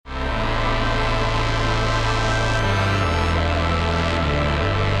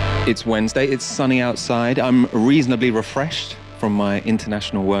It's Wednesday, it's sunny outside. I'm reasonably refreshed from my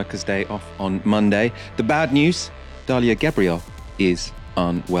International Workers' Day off on Monday. The bad news, Dalia Gabriel is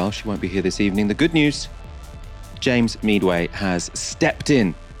unwell. She won't be here this evening. The good news, James Meadway has stepped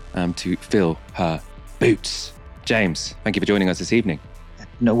in to fill her boots. James, thank you for joining us this evening.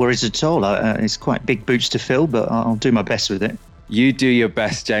 No worries at all. It's quite big boots to fill, but I'll do my best with it. You do your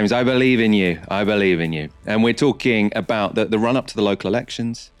best, James. I believe in you. I believe in you. And we're talking about the run-up to the local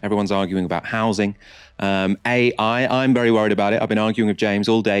elections. Everyone's arguing about housing. AI, I'm very worried about it. I've been arguing with James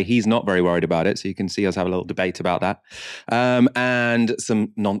all day. He's not very worried about it. So you can see us have a little debate about that. And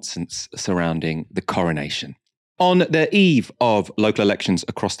some nonsense surrounding the coronation. On the eve of local elections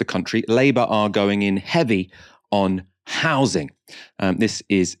across the country, Labour are going in heavy on housing. This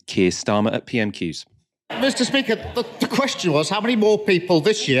is Keir Starmer at PMQs. Mr. Speaker, the question was how many more people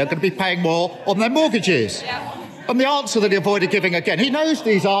this year are going to be paying more on their mortgages? Yeah. And the answer that he avoided giving again, he knows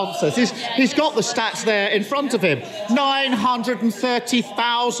these answers. He's got the stats there in front of him.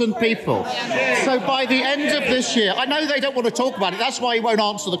 930,000 people. So by the end of this year, I know they don't want to talk about it, that's why he won't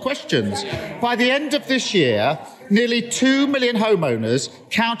answer the questions. By the end of this year, nearly 2 million homeowners,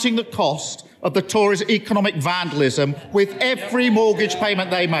 counting the cost of the Tories' economic vandalism with every mortgage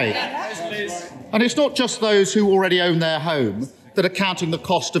payment they make. And it's not just those who already own their home that are counting the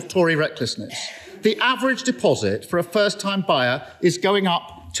cost of Tory recklessness. The average deposit for a first-time buyer is going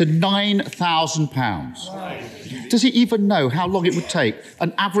up to £9,000. Does he even know how long it would take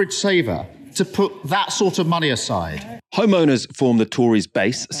an average saver to put that sort of money aside? Homeowners form the Tories'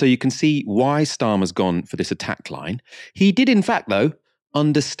 base, so you can see why Starmer's gone for this attack line. He did, in fact, though,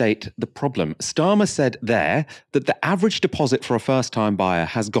 understate the problem. Starmer said there that the average deposit for a first-time buyer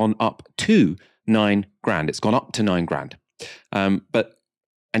has gone up to £9,000. It's gone up to £9,000. But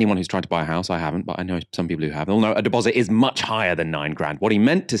anyone who's tried to buy a house, I haven't, but I know some people who have, they'll know a deposit is much higher than £9,000. What he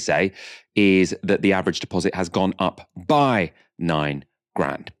meant to say is that the average deposit has gone up by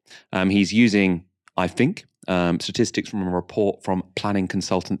 £9,000. He's using, I think, statistics from a report from planning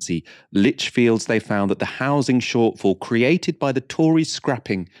consultancy Lichfields. They found that the housing shortfall created by the Tories'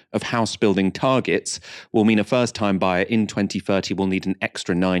 scrapping of house building targets will mean a first-time buyer in 2030 will need an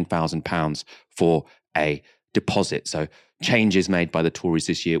extra £9,000 for a deposit. So changes made by the Tories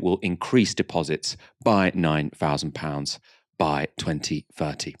this year will increase deposits by £9,000 by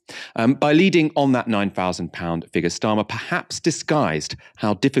 2030. By leading on that £9,000 figure, Starmer perhaps disguised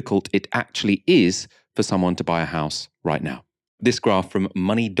how difficult it actually is for someone to buy a house right now. This graph from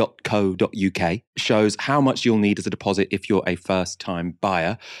money.co.uk shows how much you'll need as a deposit if you're a first-time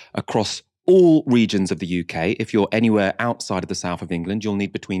buyer across all regions of the UK. If you're anywhere outside of the south of England, you'll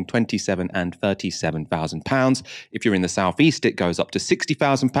need between £27,000 and £37,000. If you're in the southeast, it goes up to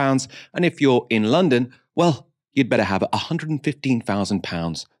 £60,000. And if you're in London, well, you'd better have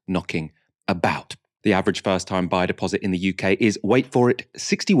 £115,000 knocking about. The average first-time buyer deposit in the UK is, wait for it,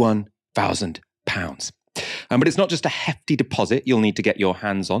 £61,000. But it's not just a hefty deposit you'll need to get your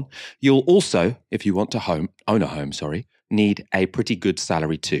hands on. You'll also, if you want to own a home, need a pretty good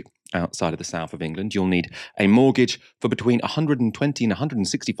salary too. Outside of the south of England, you'll need a mortgage for between £120,000 and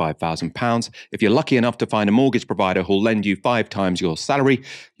 £165,000. If you're lucky enough to find a mortgage provider who'll lend you 5 times your salary,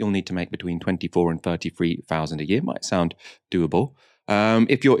 you'll need to make between £24,000 and £33,000 a year. Might sound doable.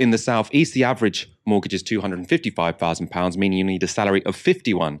 If you're in the southeast, the average mortgage is £255,000, meaning you need a salary of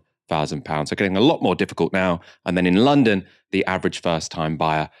 £51,000. So getting a lot more difficult now. And then in London, the average first-time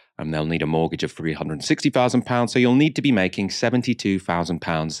buyer, they'll need a mortgage of £360,000. So you'll need to be making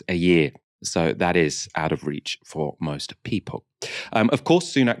 £72,000 a year. So that is out of reach for most people. Of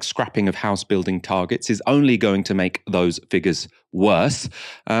course, Sunak's scrapping of house building targets is only going to make those figures worse.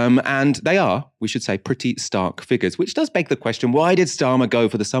 And they are, we should say, pretty stark figures, which does beg the question, why did Starmer go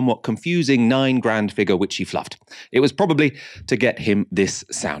for the somewhat confusing £9,000 figure which he fluffed? It was probably to get him this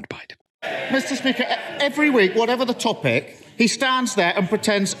soundbite. Mr. Speaker, every week, whatever the topic, he stands there and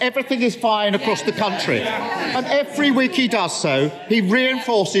pretends everything is fine across the country. And every week he does so, he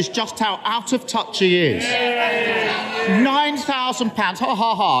reinforces just how out of touch he is. £9,000,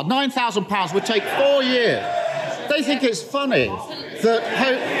 £9,000 would take 4 years. They think it's funny that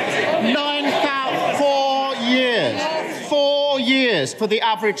 4 years for the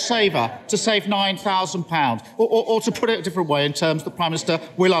average saver to save £9,000. Or to put it a different way, in terms the Prime Minister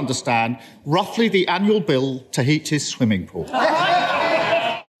will understand, roughly the annual bill to heat his swimming pool. So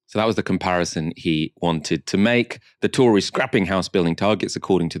that was the comparison he wanted to make. The Tories scrapping house building targets,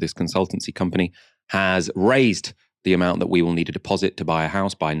 according to this consultancy company, has raised the amount that we will need a deposit to buy a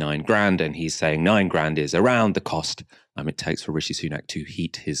house by £9,000. And he's saying £9,000 is around the cost it takes for Rishi Sunak to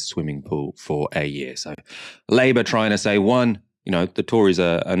heat his swimming pool for a year. So Labour trying to say, one, the Tories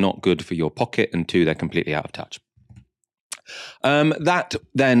are not good for your pocket, and two, they're completely out of touch. That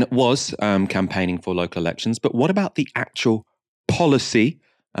then was campaigning for local elections. But what about the actual policy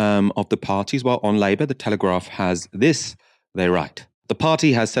of the parties? Well, on Labour, the Telegraph has this. They write, the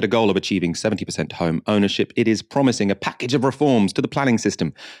party has set a goal of achieving 70% home ownership. It is promising a package of reforms to the planning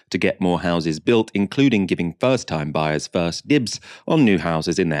system to get more houses built, including giving first-time buyers first dibs on new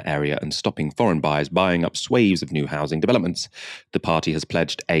houses in their area and stopping foreign buyers buying up swathes of new housing developments. The party has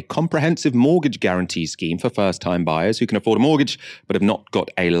pledged a comprehensive mortgage guarantee scheme for first-time buyers who can afford a mortgage but have not got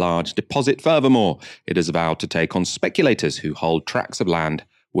a large deposit. Furthermore, it has vowed to take on speculators who hold tracts of land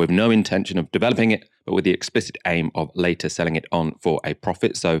with no intention of developing it, but with the explicit aim of later selling it on for a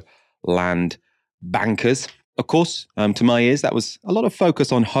profit. So land bankers. Of course, to my ears, that was a lot of focus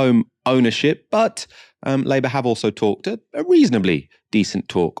on home ownership, but Labour have also talked a reasonably decent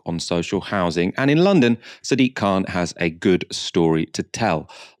talk on social housing. And in London, Sadiq Khan has a good story to tell.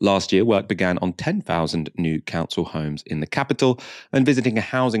 Last year, work began on 10,000 new council homes in the capital. And visiting a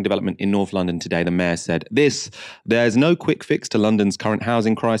housing development in North London today, the mayor said this: there's no quick fix to London's current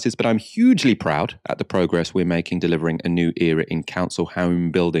housing crisis, but I'm hugely proud at the progress we're making delivering a new era in council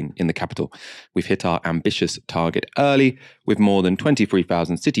home building in the capital. We've hit our ambitious target early, with more than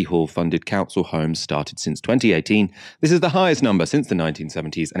 23,000 City Hall funded council homes started since 2018. This is the highest number since the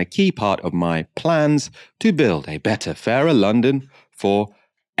 1970s and a key part of my plans to build a better, fairer London for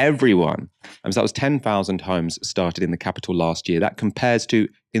everyone. So that was 10,000 homes started in the capital last year. That compares to,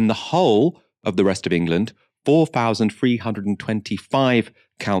 in the whole of the rest of England, 4,325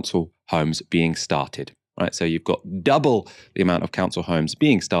 council homes being started. Right, so you've got double the amount of council homes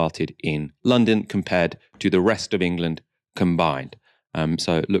being started in London compared to the rest of England combined.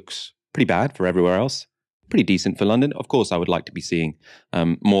 So it looks pretty bad for everywhere else. Pretty decent for London. Of course, I would like to be seeing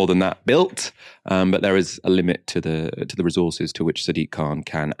more than that built, but there is a limit to the resources to which Sadiq Khan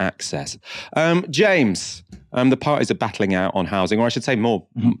can access. James, the parties are battling out on housing, or I should say more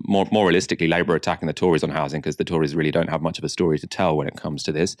realistically, Labour attacking the Tories on housing, because the Tories really don't have much of a story to tell when it comes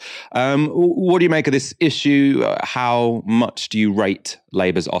to this. What do you make of this issue? How much do you rate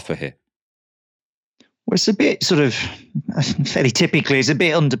Labour's offer here? Well, it's a bit sort of, fairly typically, it's a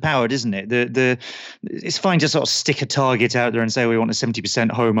bit underpowered, isn't it? It's fine to sort of stick a target out there and say we want a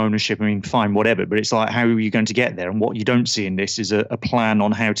 70% home ownership. I mean, fine, whatever. But it's like, how are you going to get there? And what you don't see in this is a plan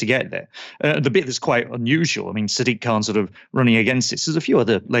on how to get there. The bit that's quite unusual, I mean, Sadiq Khan sort of running against this. There's a few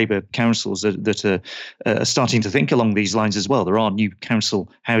other Labour councils that are starting to think along these lines as well. There are new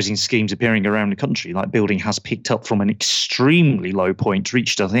council housing schemes appearing around the country, like building has picked up from an extremely low point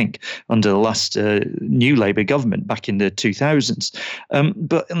reached, I think, under the last new Labour government back in the 2000s.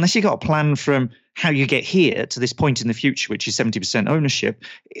 But unless you've got a plan from how you get here to this point in the future, which is 70% ownership,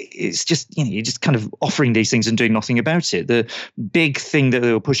 it's just, you're just kind of offering these things and doing nothing about it. The big thing that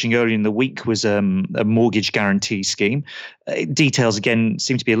they were pushing earlier in the week was a mortgage guarantee scheme. Details, again,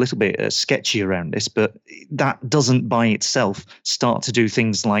 seem to be a little bit sketchy around this, but that doesn't by itself start to do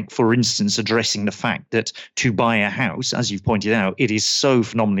things like, for instance, addressing the fact that to buy a house, as you've pointed out, it is so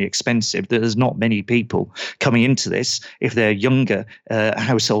phenomenally expensive that there's not many people coming into this, if they're younger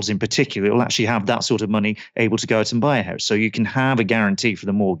households in particular, will actually have that sort of money able to go out and buy a house. So you can have a guarantee for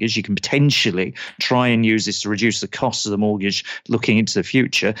the mortgage. You can potentially try and use this to reduce the cost of the mortgage looking into the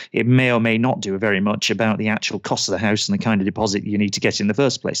future. It may or may not do very much about the actual cost of the house and the kind of deposit you need to get in the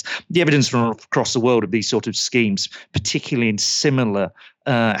first place. The evidence from across the world of these sort of schemes, particularly in similar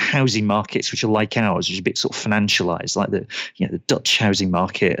housing markets which are like ours, which is a bit sort of financialized, like the Dutch housing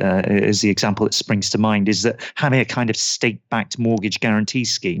market is the example that springs to mind, is that having a kind of state-backed mortgage guarantee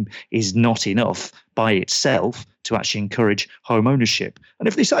scheme is not enough by itself to actually encourage home ownership. And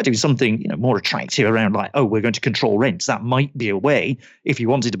if they decide to do something more attractive around, like, oh, we're going to control rents, that might be a way. If you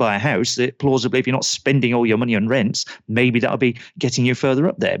wanted to buy a house, that plausibly, if you're not spending all your money on rents, maybe that'll be getting you further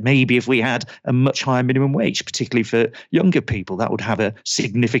up there. Maybe if we had a much higher minimum wage, particularly for younger people, that would have a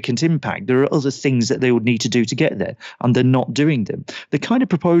significant impact. There are other things that they would need to do to get there, and they're not doing them. The kind of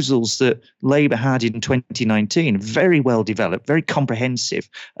proposals that Labour had in 2019, very well developed, very comprehensive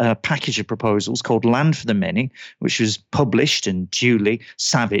package of proposals called Land for the Many, which was published and duly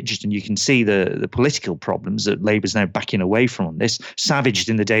savaged, and you can see the political problems that Labour's now backing away from on this, savaged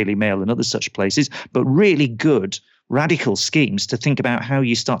in the Daily Mail and other such places, but really good radical schemes to think about how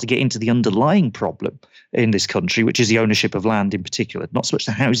you start to get into the underlying problem in this country, which is the ownership of land in particular. Not so much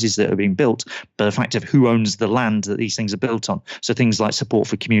the houses that are being built, but the fact of who owns the land that these things are built on. So things like support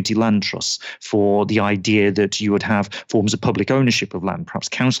for community land trusts, for the idea that you would have forms of public ownership of land, perhaps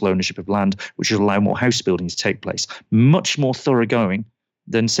council ownership of land, which would allow more house building to take place. Much more thoroughgoing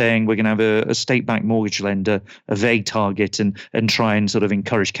than saying we're going to have a state-backed mortgage lender, a vague target, and try and sort of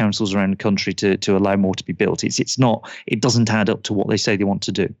encourage councils around the country to allow more to be built. It doesn't add up to what they say they want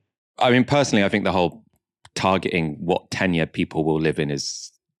to do. I mean, personally, I think the whole targeting what tenure people will live in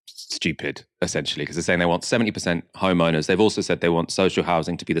is stupid, essentially, because they're saying they want 70% homeowners. They've also said they want social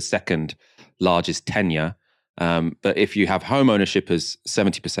housing to be the second largest tenure. But if you have home ownership as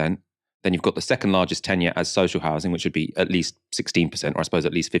 70%, then you've got the second largest tenure as social housing, which would be at least 16%, or I suppose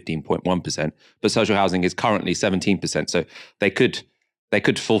at least 15.1%. But social housing is currently 17%. So they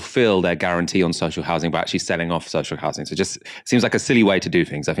could fulfill their guarantee on social housing by actually selling off social housing. So it just seems like a silly way to do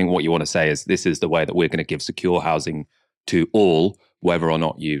things. I think what you want to say is this is the way that we're going to give secure housing to all, whether or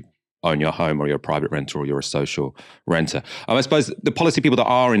not you own your home or you're a private renter or you're a social renter. I suppose the policy people that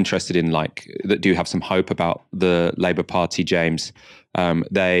are interested in, that do have some hope about the Labour Party, James,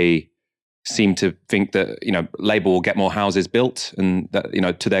 they seem to think that, Labour will get more houses built, and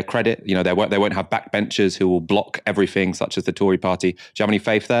that, to their credit, they won't have backbenchers who will block everything, such as the Tory party. Do you have any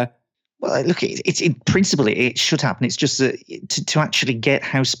faith there? Well, look, it's in principle, it should happen. It's just that to actually get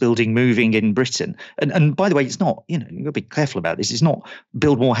house building moving in Britain. And by the way, it's not, you've got to be careful about this. It's not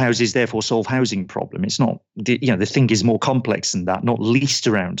build more houses, therefore solve housing problem. It's not, the thing is more complex than that, not least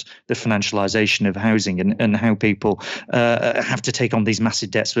around the financialization of housing and how people have to take on these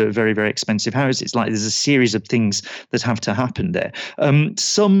massive debts for very, very expensive houses. There's a series of things that have to happen there.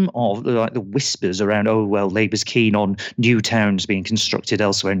 Some of the whispers around, Labour's keen on new towns being constructed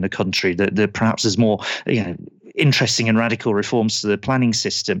elsewhere in the country, that perhaps there's more, interesting and radical reforms to the planning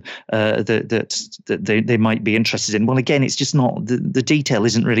system that they might be interested in. Well, again, it's just not, the detail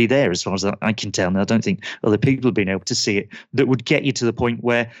isn't really there as far as I can tell. And I don't think other people have been able to see it that would get you to the point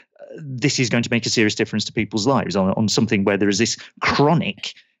where this is going to make a serious difference to people's lives on something where there is this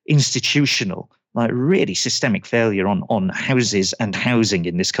chronic institutional, really systemic failure on houses and housing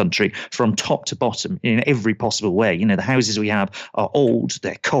in this country from top to bottom in every possible way. The houses we have are old,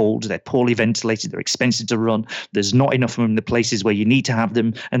 they're cold, they're poorly ventilated, they're expensive to run. There's not enough of them in the places where you need to have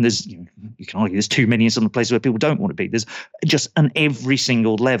them. And there's, you can argue there's too many in some of the places where people don't want to be. There's just on every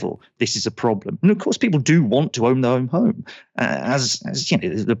single level, this is a problem. And of course, people do want to own their own home. As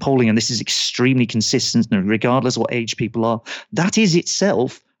the polling, and this is extremely consistent, regardless of what age people are, that is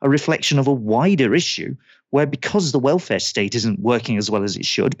itself a reflection of a wider issue where, because the welfare state isn't working as well as it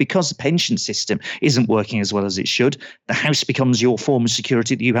should, because the pension system isn't working as well as it should, the house becomes your form of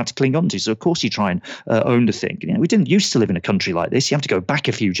security that you have to cling on to. So, of course, you try and own the thing. We didn't used to live in a country like this. You have to go back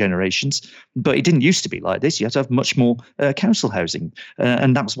a few generations, but it didn't used to be like this. You have to have much more council housing,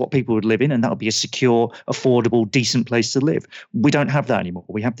 and that's what people would live in, and that would be a secure, affordable, decent place to live. We don't have that anymore.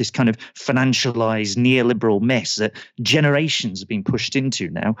 We have this kind of financialized neoliberal mess that generations have been pushed into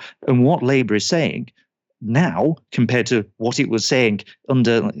now, and what Labour is saying now, compared to what it was saying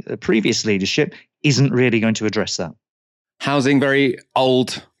under previous leadership, isn't really going to address that. Housing, very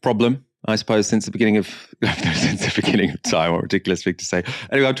old problem, I suppose, since the beginning of time. What a ridiculous thing to say.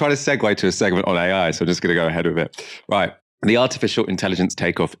 Anyway, I'm trying to segue to a segment on AI, so I'm just going to go ahead with it. Right. The artificial intelligence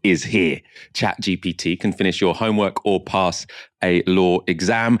takeoff is here. chat-GPT can finish your homework or pass a law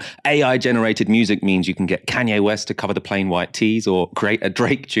exam. AI-generated music means you can get Kanye West to cover the plain white tees or create a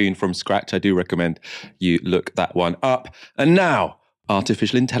Drake tune from scratch. I do recommend you look that one up. And now,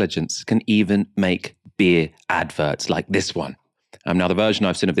 artificial intelligence can even make beer adverts like this one. Now, the version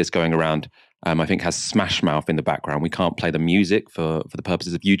I've seen of this going around, I think, has Smash Mouth in the background. We can't play the music for the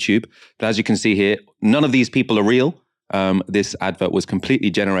purposes of YouTube. But as you can see here, none of these people are real. This advert was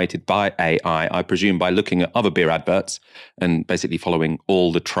completely generated by AI, I presume by looking at other beer adverts and basically following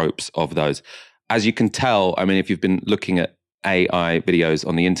all the tropes of those. As you can tell, I mean, if you've been looking at AI videos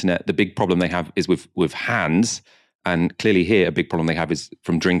on the internet, the big problem they have is with hands. And clearly here, a big problem they have is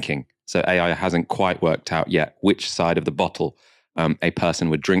from drinking. So AI hasn't quite worked out yet which side of the bottle a person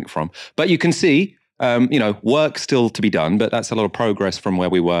would drink from. But you can see, work still to be done, but that's a lot of progress from where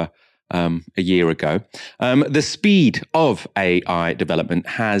we were a year ago. The speed of AI development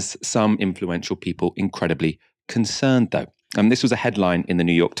has some influential people incredibly concerned, though. This was a headline in the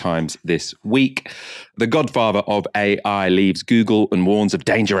New York Times this week. The godfather of AI leaves Google and warns of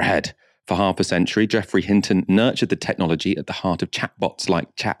danger ahead. For half a century, Geoffrey Hinton nurtured the technology at the heart of chatbots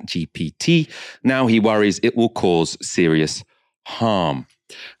like chat-GPT. Now he worries it will cause serious harm.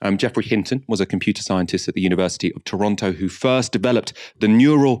 Geoffrey Hinton was a computer scientist at the University of Toronto who first developed the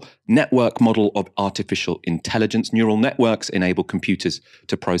neural network model of artificial intelligence. Neural networks enable computers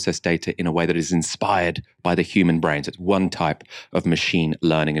to process data in a way that is inspired by the human brain. So it's one type of machine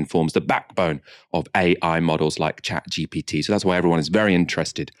learning and forms the backbone of AI models like chat-GPT. So that's why everyone is very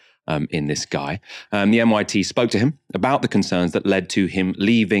interested in this guy. The NYT spoke to him about the concerns that led to him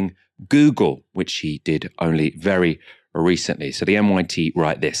leaving Google, which he did only very recently. So the NYT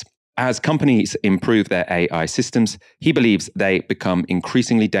write this. As companies improve their AI systems, he believes they become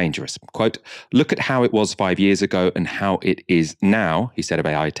increasingly dangerous. Quote, look at how it was 5 years ago and how it is now, he said of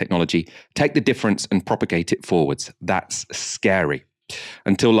AI technology. Take the difference and propagate it forwards. That's scary.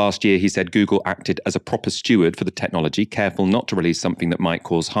 Until last year, he said Google acted as a proper steward for the technology, careful not to release something that might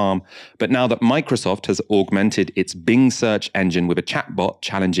cause harm. But now that Microsoft has augmented its Bing search engine with a chatbot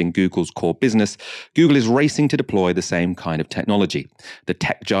challenging Google's core business, Google is racing to deploy the same kind of technology. The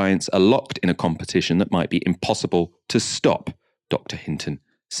tech giants are locked in a competition that might be impossible to stop, Dr. Hinton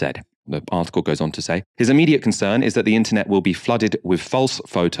said. The article goes on to say, his immediate concern is that the internet will be flooded with false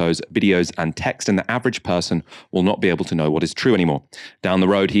photos, videos, and text, and the average person will not be able to know what is true anymore. Down the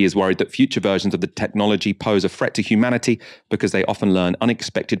road, he is worried that future versions of the technology pose a threat to humanity because they often learn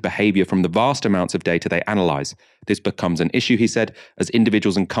unexpected behavior from the vast amounts of data they analyze. This becomes an issue, he said, as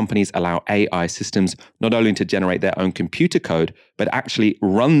individuals and companies allow AI systems not only to generate their own computer code, but actually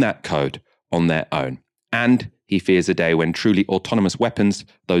run that code on their own. And he fears a day when truly autonomous weapons,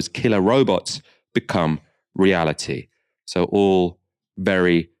 those killer robots, become reality. So all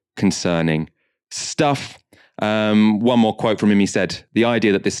very concerning stuff. One more quote from him. He said, the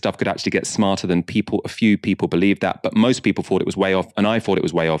idea that this stuff could actually get smarter than people, a few people believed that, but most people thought it was way off, and I thought it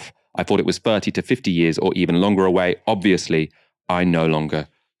was way off. I thought it was 30 to 50 years or even longer away. Obviously, I no longer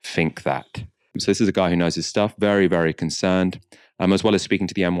think that. So this is a guy who knows his stuff, very, very concerned. As well as speaking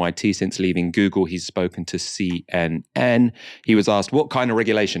to the NYT since leaving Google, he's spoken to CNN. He was asked what kind of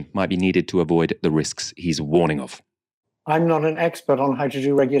regulation might be needed to avoid the risks he's warning of. I'm not an expert on how to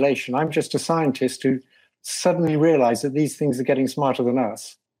do regulation. I'm just a scientist who suddenly realized that these things are getting smarter than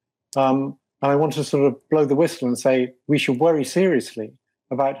us. And I want to sort of blow the whistle and say we should worry seriously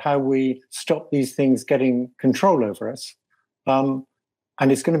about how we stop these things getting control over us. And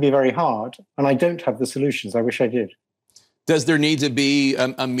it's going to be very hard. And I don't have the solutions. I wish I did. Does there need to be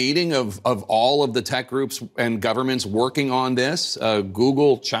a meeting of all of the tech groups and governments working on this,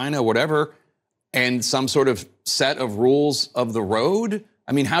 Google, China, whatever, and some sort of set of rules of the road?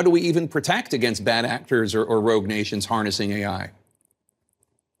 I mean, how do we even protect against bad actors or rogue nations harnessing AI?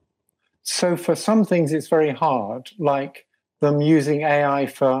 So for some things, it's very hard, like them using AI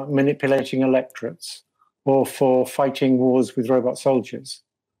for manipulating electorates or for fighting wars with robot soldiers.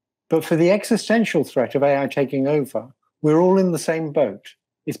 But for the existential threat of AI taking over, we're all in the same boat.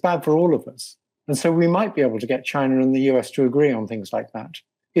 It's bad for all of us. And so we might be able to get China and the US to agree on things like that.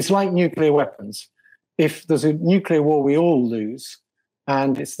 It's like nuclear weapons. If there's a nuclear war, we all lose.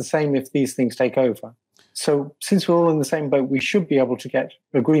 And it's the same if these things take over. So since we're all in the same boat, we should be able to get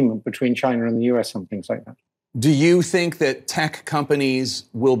agreement between China and the US on things like that. Do you think that tech companies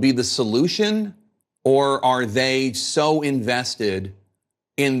will be the solution, or are they so invested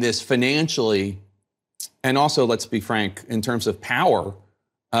in this financially, and also, let's be frank, in terms of power,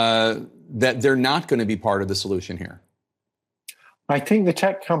 that they're not going to be part of the solution here? I think the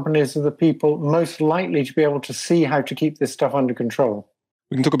tech companies are the people most likely to be able to see how to keep this stuff under control.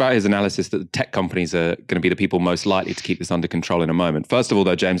 We can talk about his analysis that the tech companies are going to be the people most likely to keep this under control in a moment. First of all,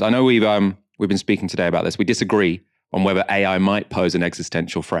 though, James, I know we've been speaking today about this. We disagree on whether AI might pose an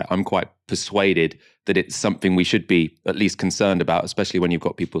existential threat. I'm quite persuaded that it's something we should be at least concerned about, especially when you've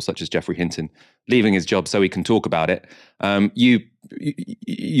got people such as Geoffrey Hinton leaving his job so he can talk about it.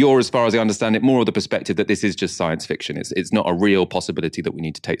 You're, as far as I understand it, more of the perspective that this is just science fiction. It's not a real possibility that we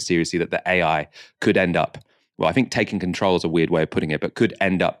need to take seriously, that the AI could end up, well, I think taking control is a weird way of putting it, but could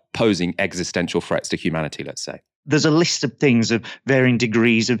end up posing existential threats to humanity, let's say. There's a list of things of varying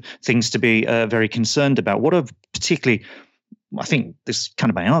degrees of things to be very concerned about. What I've particularly, I think this is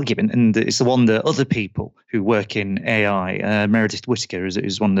kind of my argument, and it's the one that other people who work in AI, Meredith Whittaker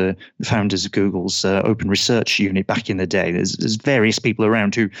is one of the founders of Google's open research unit back in the day. There's various people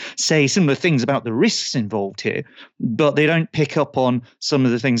around who say similar things about the risks involved here, but they don't pick up on some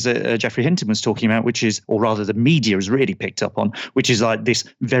of the things that Geoffrey Hinton was talking about, which is, or rather the media has really picked up on, which is like this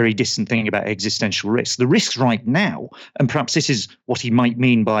very distant thing about existential risks. The risks right now, and perhaps this is what he might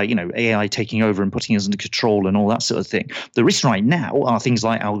mean by, AI taking over and putting us under control and all that sort of thing. The risks right now are things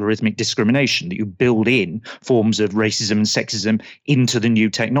like algorithmic discrimination, that you build in forms of racism and sexism into the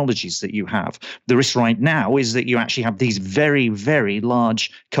new technologies that you have. The risk right now is that you actually have these very, very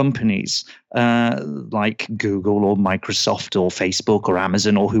large companies like Google or Microsoft or Facebook or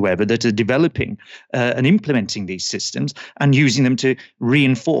Amazon or whoever that are developing and implementing these systems and using them to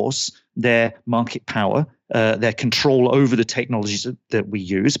reinforce their market power their control over the technologies that we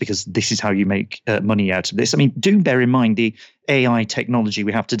use, because this is how you make money out of this. I mean, do bear in mind the AI technology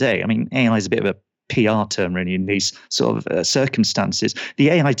we have today. I mean, AI is a bit of a PR term really in these sort of circumstances. The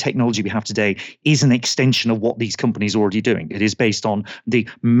AI technology we have today is an extension of what these companies are already doing. It is based on the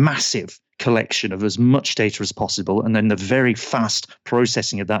massive collection of as much data as possible, and then the very fast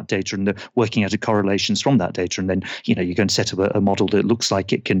processing of that data and the working out of correlations from that data. And then, you know, you go and set up a model that looks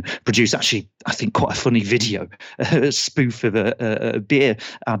like it can produce, actually, I think, quite a funny video, a spoof of a beer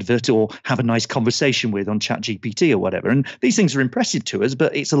advert, or have a nice conversation with on chat-GPT or whatever. And these things are impressive to us,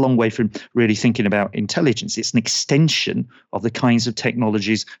 but it's a long way from really thinking about intelligence. It's an extension of the kinds of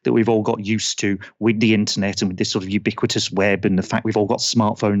technologies that we've all got used to with the internet and with this sort of ubiquitous web, and the fact we've all got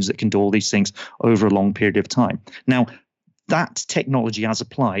smartphones that can do all these things over a long period of time. Now, that technology as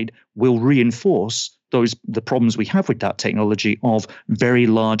applied will reinforce the problems we have with that technology of very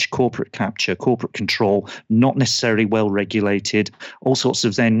large corporate capture, corporate control, not necessarily well regulated, all sorts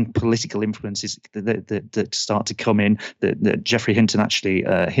of then political influences that start to come in that Geoffrey Hinton actually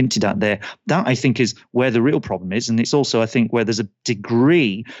hinted at there. That, I think, is where the real problem is. And it's also, I think, where there's a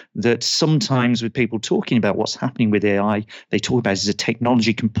degree that sometimes with people talking about what's happening with AI, they talk about it as a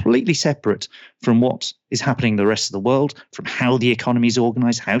technology completely separate from what is happening in the rest of the world, from how the economy is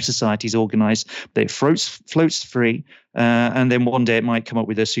organized, how society is organized. They floats free, and then one day it might come up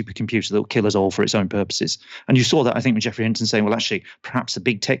with a supercomputer that will kill us all for its own purposes. And you saw that, I think, with Geoffrey Hinton saying, well, actually, perhaps the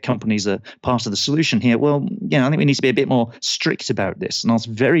big tech companies are part of the solution here. Well, I think we need to be a bit more strict about this. And I was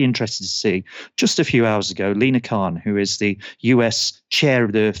very interested to see, just a few hours ago, Lina Khan, who is the US chair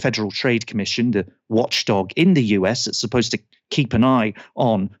of the Federal Trade Commission, the watchdog in the US that's supposed to keep an eye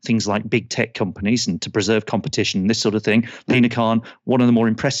on things like big tech companies and to preserve competition and this sort of thing. Lina Khan, one of the more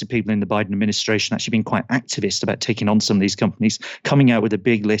impressive people in the Biden administration, actually been quite activist about taking on some of these companies, coming out with a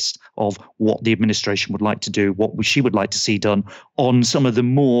big list of what the administration would like to do, what she would like to see done on some of the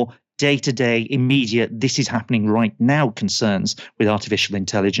more day-to-day, immediate, this is happening right now concerns with artificial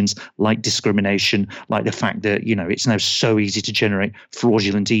intelligence, like discrimination, like the fact that, it's now so easy to generate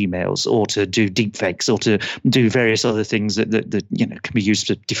fraudulent emails or to do deepfakes or to do various other things that can be used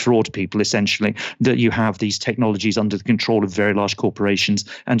to defraud people, essentially, that you have these technologies under the control of very large corporations.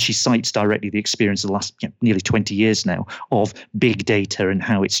 And she cites directly the experience of the last nearly 20 years now of big data and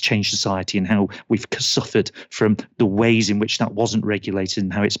how it's changed society and how we've suffered from the ways in which that wasn't regulated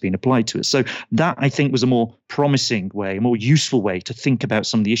and how it's been applied to us. So that, I think, was a more promising way, a more useful way to think about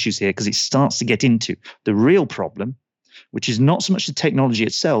some of the issues here, because it starts to get into the real problem, which is not so much the technology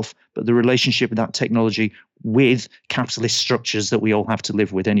itself, but the relationship of that technology with capitalist structures that we all have to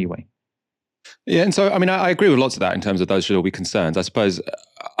live with anyway. Yeah, and so, I agree with lots of that in terms of those should all be concerns. I suppose,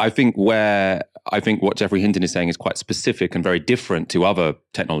 I think what Geoffrey Hinton is saying is quite specific and very different to other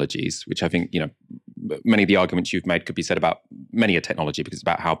technologies, which I think, many of the arguments you've made could be said about many a technology because it's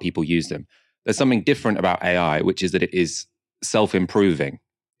about how people use them. There's something different about AI, which is that it is self-improving.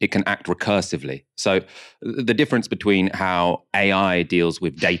 It can act recursively. So the difference between how AI deals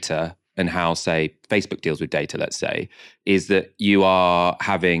with data and how, say, Facebook deals with data, let's say, is that you are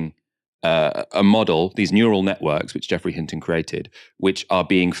having a model, these neural networks, which Geoffrey Hinton created, which are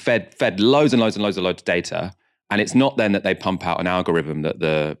being fed loads and loads and loads of data. And it's not then that they pump out an algorithm that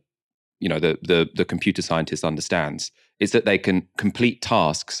the computer scientist understands. It's that they can complete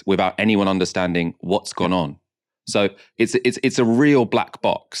tasks without anyone understanding what's gone on. So it's a real black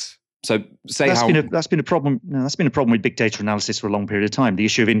box. So that's been a problem. That's been a problem with big data analysis for a long period of time. The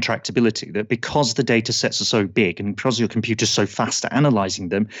issue of intractability, that because the data sets are so big and because your computer's so fast at analyzing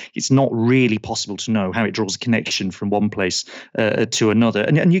them, it's not really possible to know how it draws a connection from one place to another.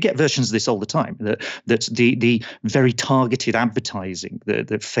 And you get versions of this all the time. That the very targeted advertising that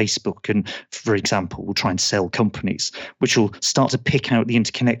Facebook and, for example, will try and sell companies, which will start to pick out the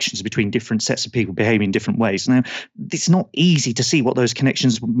interconnections between different sets of people behaving in different ways. Now, it's not easy to see what those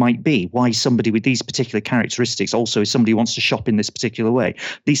connections might be. Why somebody with these particular characteristics also is somebody who wants to shop in this particular way.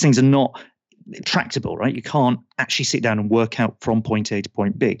 These things are not tractable, right? You can't actually sit down and work out from point A to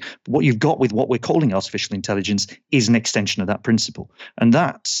point B. But what you've got with what we're calling artificial intelligence is an extension of that principle. And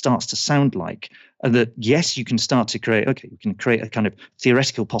that starts to sound like that, yes, you can start to create a kind of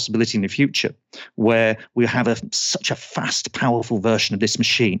theoretical possibility in the future where we have such a fast, powerful version of this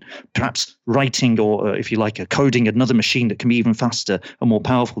machine, perhaps writing or, if you like, coding another machine that can be even faster and more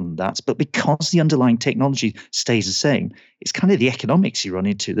powerful than that. But because the underlying technology stays the same, It's kind of the economics you run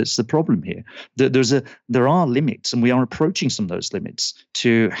into that's the problem here. There are limits, and we are approaching some of those limits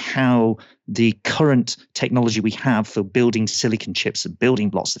to how the current technology we have for building silicon chips and building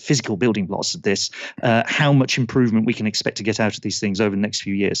blocks, the physical building blocks of this, how much improvement we can expect to get out of these things over the next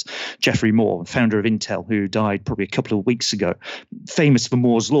few years. Jeffrey Moore, founder of Intel, who died probably a couple of weeks ago, famous for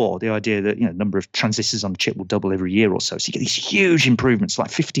Moore's Law, the idea that, the number of transistors on a chip will double every year or so. So you get these huge improvements,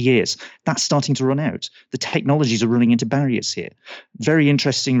 like 50 years. That's starting to run out. The technologies are running into barriers here. Very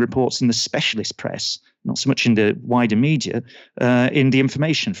interesting reports in the specialist press, not so much in the wider media, in The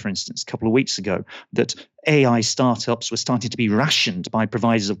Information, for instance, a couple of weeks ago, that AI startups were starting to be rationed by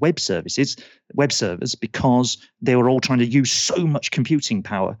providers of web servers, because they were all trying to use so much computing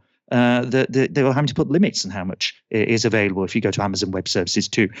power that they were having to put limits on how much is available if you go to Amazon Web Services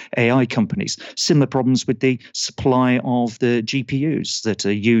to AI companies. Similar problems with the supply of the GPUs that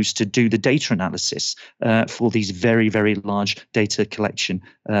are used to do the data analysis for these very, very large data collection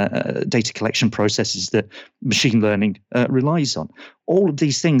processes that machine learning relies on. All of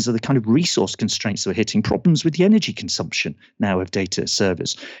these things are the kind of resource constraints that are hitting, problems with the energy consumption now of data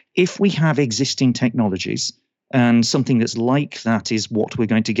servers. If we have existing technologies, and something that's like that is what we're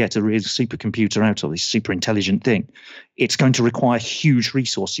going to get a real supercomputer out of, this super intelligent thing, it's going to require huge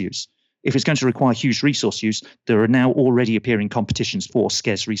resource use. If it's going to require huge resource use, there are now already appearing competitions for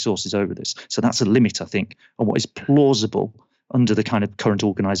scarce resources over this. So that's a limit, I think, on what is plausible under the kind of current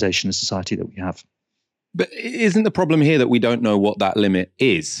organization and society that we have. But isn't the problem here that we don't know what that limit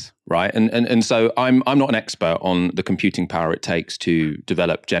is, right? And so I'm not an expert on the computing power it takes to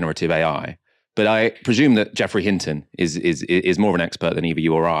develop generative AI. But I presume that Geoffrey Hinton is more of an expert than either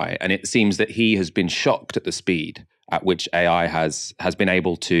you or I. And it seems that he has been shocked at the speed at which AI has been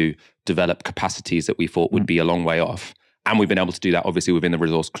able to develop capacities that we thought would be a long way off. And we've been able to do that, obviously, within the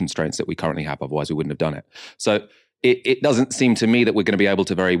resource constraints that we currently have. Otherwise, we wouldn't have done it. So it doesn't seem to me that we're going to be able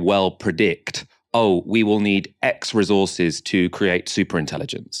to very well predict, we will need X resources to create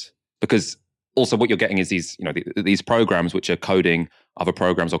superintelligence. Because also what you're getting is these programs which are coding other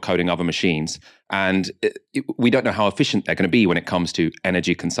programs or coding other machines. And we don't know how efficient they're going to be when it comes to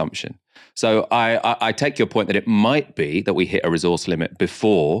energy consumption. So I take your point that it might be that we hit a resource limit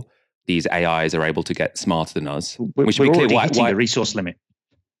before these AIs are able to get smarter than us. We should be clear why the resource limit.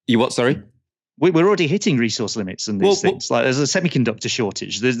 You what, sorry? We're already hitting resource limits and these things. Like there's a semiconductor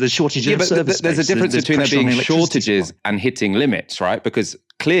shortage. There's the shortage of server space. There's a difference between there being shortages and hitting limits, right? Because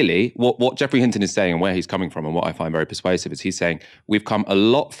clearly what Geoffrey Hinton is saying and where he's coming from and what I find very persuasive is he's saying we've come a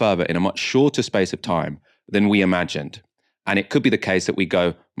lot further in a much shorter space of time than we imagined. And it could be the case that we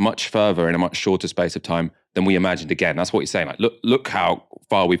go much further in a much shorter space of time than we imagined again. That's what he's saying. Like, look how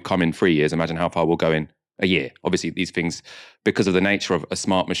far we've come in 3 years. Imagine how far we'll go in a year. Obviously, these things, because of the nature of a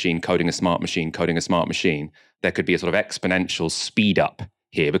smart machine, coding a smart machine, there could be a sort of exponential speed up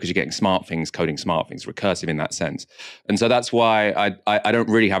here because you're getting smart things, coding smart things, recursive in that sense. And so that's why I don't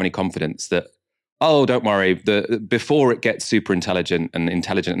really have any confidence that, don't worry, before it gets super intelligent and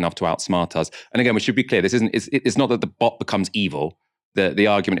intelligent enough to outsmart us. And again, we should be clear, it's not that the bot becomes evil. The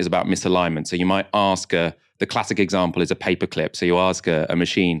argument is about misalignment. So you might ask the classic example is a paperclip. So you ask a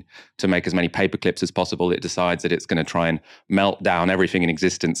machine to make as many paperclips as possible. It decides that it's going to try and melt down everything in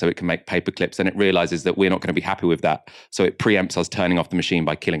existence so it can make paperclips. And it realizes that we're not going to be happy with that. So it preempts us turning off the machine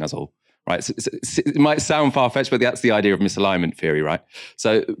by killing us all, right? So it might sound far-fetched, but that's the idea of misalignment theory, right?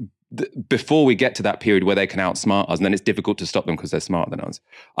 So before we get to that period where they can outsmart us, and then it's difficult to stop them because they're smarter than us.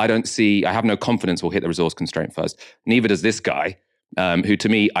 I have no confidence we'll hit the resource constraint first. Neither does this guy. Who to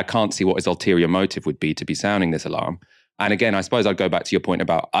me, I can't see what his ulterior motive would be to be sounding this alarm. And again, I suppose I'd go back to your point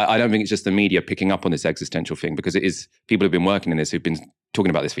about, I don't think it's just the media picking up on this existential thing, because it is people who've been working in this, who've been talking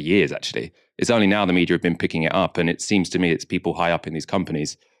about this for years, actually. It's only now the media have been picking it up. And it seems to me it's people high up in these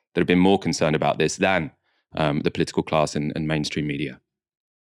companies that have been more concerned about this than the political class and mainstream media.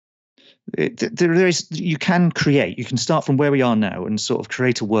 You can start from where we are now and sort of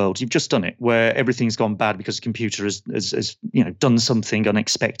create a world. You've just done it where everything's gone bad because the computer has done something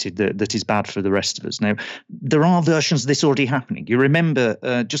unexpected that is bad for the rest of us. Now, there are versions of this already happening. You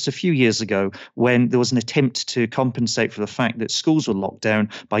remember just a few years ago when there was an attempt to compensate for the fact that schools were locked down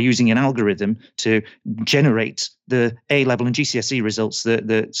by using an algorithm to generate the A-level and GCSE results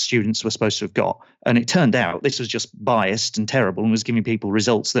that students were supposed to have got. And it turned out this was just biased and terrible and was giving people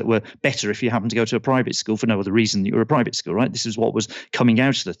results that were better if you happened to go to a private school for no other reason that you were a private school, right? This is what was coming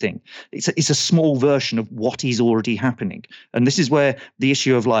out of the thing. It's a small version of what is already happening. And this is where the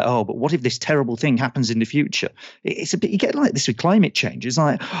issue of but what if this terrible thing happens in the future? It's a bit, you get like this with climate change. It's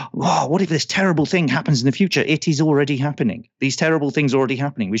like, what if this terrible thing happens in the future? It is already happening. These terrible things are already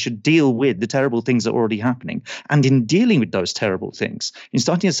happening. We should deal with the terrible things that are already happening and and in dealing with those terrible things, in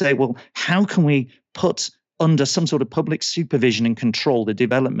starting to say, well, how can we put under some sort of public supervision and control the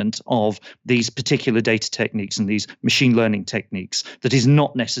development of these particular data techniques and these machine learning techniques that is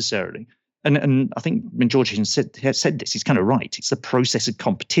not necessarily. And I think when George has said this, he's kind of right. It's the process of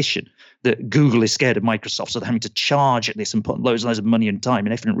competition that Google is scared of Microsoft, so they're having to charge at this and put loads and loads of money and time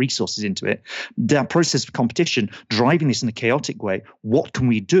and effort and resources into it. That process of competition, driving this in a chaotic way, what can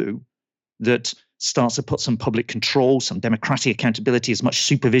we do that starts to put some public control, some democratic accountability, as much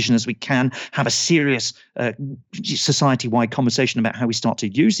supervision as we can, have a serious society-wide conversation about how we start to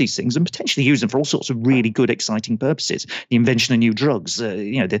use these things and potentially use them for all sorts of really good, exciting purposes. The invention of new drugs,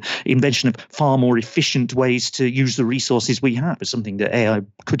 the invention of far more efficient ways to use the resources we have is something that AI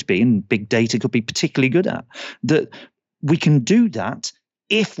could be and big data could be particularly good at. That we can do that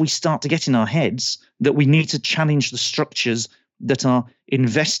if we start to get in our heads that we need to challenge the structures that are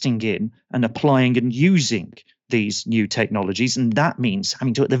investing in and applying and using these new technologies. And that means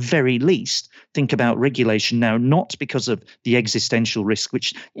having to, at the very least, think about regulation now, not because of the existential risk,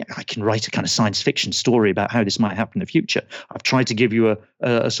 which I can write a kind of science fiction story about how this might happen in the future. I've tried to give you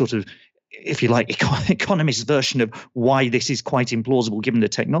a sort of, if you like, economist version of why this is quite implausible given the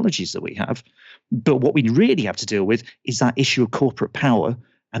technologies that we have. But what we really have to deal with is that issue of corporate power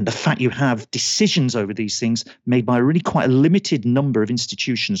and the fact you have decisions over these things made by really quite a limited number of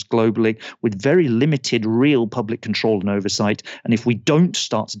institutions globally with very limited real public control and oversight. And if we don't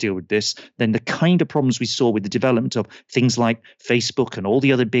start to deal with this, then the kind of problems we saw with the development of things like Facebook and all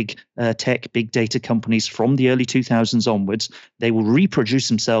the other big tech, big data companies from the early 2000s onwards, they will reproduce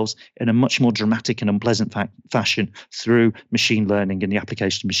themselves in a much more dramatic and unpleasant fashion through machine learning and the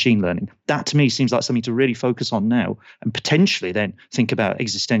application of machine learning. That to me seems like something to really focus on now and potentially then think about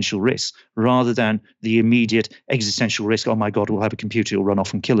existential risks rather than the immediate existential risk, oh my God, we'll have a computer will run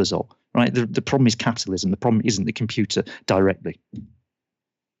off and kill us all, right? The problem is capitalism. The problem isn't the computer directly.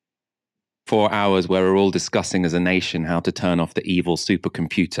 4 hours where we're all discussing as a nation how to turn off the evil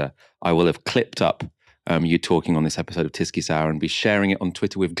supercomputer. I will have clipped up you talking on this episode of Tisky Sour and be sharing it on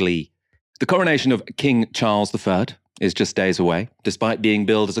Twitter with glee. The coronation of King Charles III is just days away. Despite being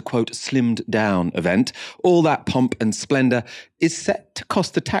billed as a, quote, slimmed down event, all that pomp and splendour is set to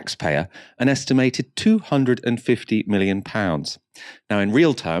cost the taxpayer an estimated £250 million. Now, in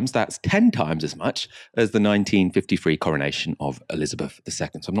real terms, that's 10 times as much as the 1953 coronation of Elizabeth II.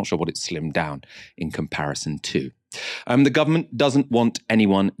 So I'm not sure what it's slimmed down in comparison to. The government doesn't want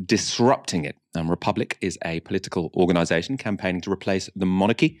anyone disrupting it. Republic is a political organisation campaigning to replace the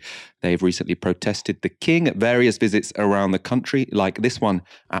monarchy. They've recently protested the king at various visits around the country, like this one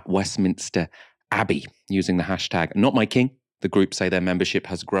at Westminster Abbey, using the hashtag #NotMyKing. The group say their membership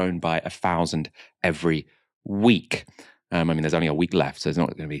has grown by 1,000 every week. There's only a week left, so it's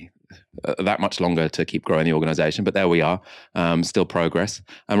not going to be that much longer to keep growing the organisation, but there we are, still progress.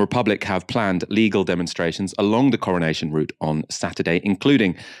 And Republic have planned legal demonstrations along the coronation route on Saturday,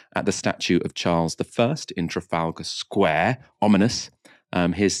 including at the statue of Charles I in Trafalgar Square. Ominous.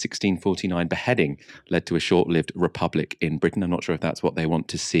 His 1649 beheading led to a short-lived republic in Britain. I'm not sure if that's what they want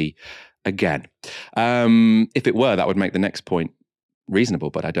to see again. If it were, that would make the next point reasonable,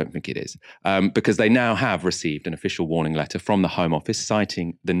 but I don't think it is, because they now have received an official warning letter from the Home Office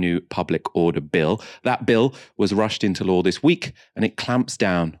citing the new public order bill. That bill was rushed into law this week, and it clamps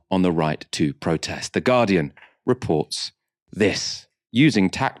down on the right to protest. The Guardian reports this. Using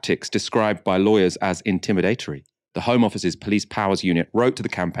tactics described by lawyers as intimidatory, the Home Office's Police Powers Unit wrote to the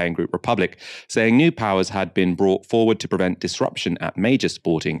campaign group Republic, saying new powers had been brought forward to prevent disruption at major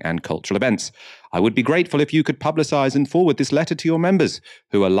sporting and cultural events. I would be grateful if you could publicise and forward this letter to your members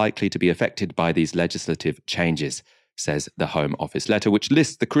who are likely to be affected by these legislative changes, says the Home Office letter, which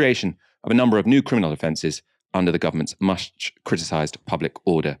lists the creation of a number of new criminal offences under the government's much criticised public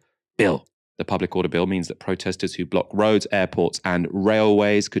order bill. The public order bill means that protesters who block roads, airports and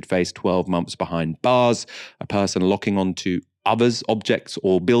railways could face 12 months behind bars. A person locking onto others, objects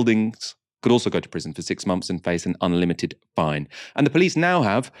or buildings could also go to prison for 6 months and face an unlimited fine. And the police now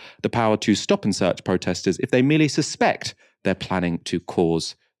have the power to stop and search protesters if they merely suspect they're planning to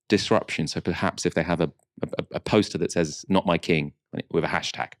cause disruption. So perhaps if they have a poster that says "Not My King" with a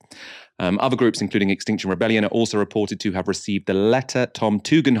hashtag. Other groups, including Extinction Rebellion, are also reported to have received the letter. Tom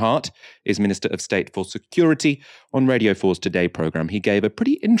Tugendhat is Minister of State for Security. On Radio 4's Today programme, he gave a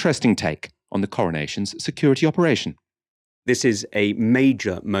pretty interesting take on the coronation's security operation. This is a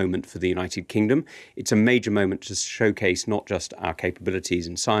major moment for the United Kingdom. It's a major moment to showcase not just our capabilities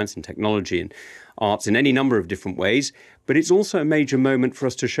in science and technology and arts in any number of different ways, but it's also a major moment for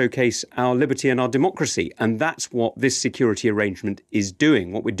us to showcase our liberty and our democracy. And that's what this security arrangement is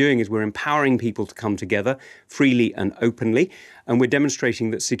doing. What we're doing is we're empowering people to come together freely and openly. And we're demonstrating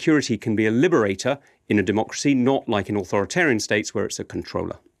that security can be a liberator in a democracy, not like in authoritarian states where it's a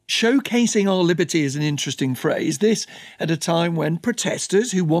controller. Showcasing our liberty is an interesting phrase. This at a time when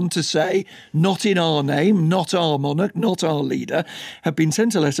protesters who want to say, not in our name, not our monarch, not our leader, have been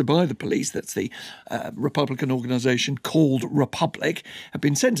sent a letter by the police, that's the Republican organisation called Republic, have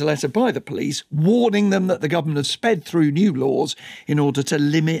been sent a letter by the police warning them that the government has sped through new laws in order to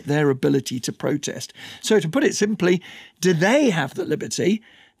limit their ability to protest. So to put it simply, do they have the liberty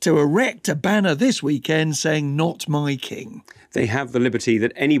to erect a banner this weekend saying, not my king? They have the liberty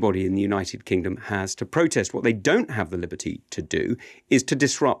that anybody in the United Kingdom has to protest. What they don't have the liberty to do is to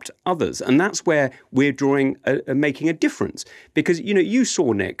disrupt others. And that's where we're making a difference. Because, you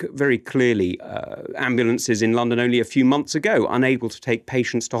saw, Nick, very clearly ambulances in London only a few months ago unable to take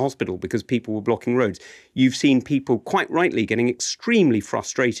patients to hospital because people were blocking roads. You've seen people quite rightly getting extremely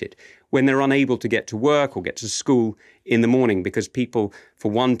frustrated when they're unable to get to work or get to school in the morning because people,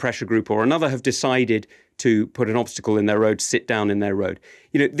 for one pressure group or another, have decided to put an obstacle in their road, sit down in their road.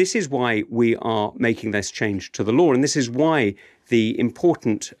 This is why we are making this change to the law. And this is why the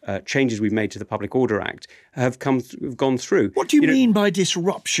important changes we've made to the Public Order Act have gone through. What do you mean by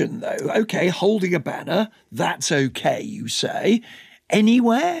disruption, though? OK, holding a banner, that's OK, you say.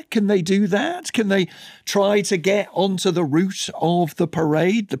 Anywhere? Can they do that? Can they try to get onto the route of the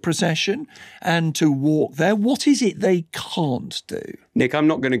parade, the procession, and to walk there? What is it they can't do? Nick, I'm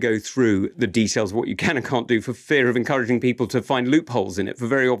not going to go through the details of what you can and can't do for fear of encouraging people to find loopholes in it for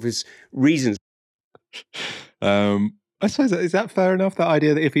very obvious reasons. I suppose, is that fair enough, that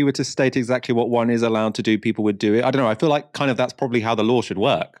idea that if he were to state exactly what one is allowed to do, people would do it? I don't know. I feel like kind of that's probably how the law should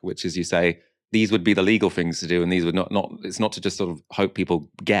work, which is you say, these would be the legal things to do, and these would not. It's not to just sort of hope people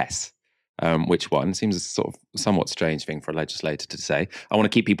guess which one. It seems a sort of somewhat strange thing for a legislator to say. I want to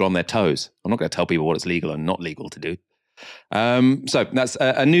keep people on their toes. I'm not going to tell people what it's legal and not legal to do. So that's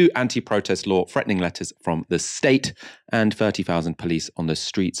a new anti-protest law, threatening letters from the state, and 30,000 police on the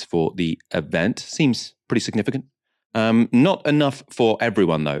streets for the event. Seems pretty significant. Not enough for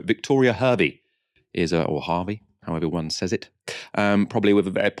everyone, though. Victoria Hervey or Harvey, however one says it, probably with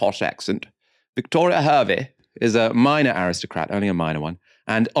a very posh accent. Victoria Hervey is a minor aristocrat, only a minor one.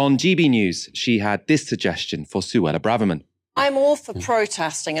 And on GB News, she had this suggestion for Suella Braverman. I'm all for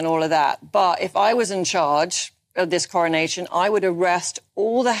protesting and all of that, but if I was in charge of this coronation, I would arrest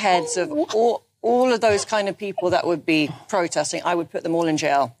all the heads of all of those kind of people that would be protesting. I would put them all in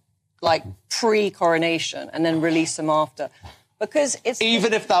jail, like pre-coronation, and then release them after. Because it's...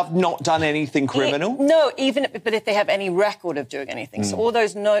 Even if they've not done anything criminal? But if they have any record of doing anything. So all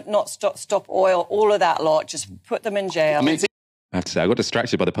those not stop oil, all of that lot, just put them in jail. I have to say, I got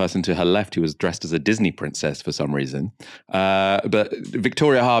distracted by the person to her left who was dressed as a Disney princess for some reason. But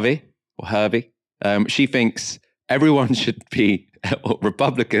Victoria Hervey, she thinks everyone should be,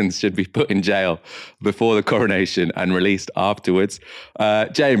 Republicans should be put in jail before the coronation and released afterwards.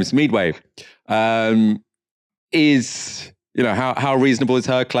 James, Meadway, is... how reasonable is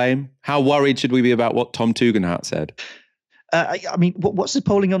her claim? How worried should we be about what Tom Tugendhat said? What's the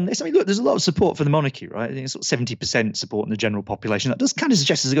polling on this? Look, there's a lot of support for the monarchy, right? I think it's 70% support in the general population. That does kind of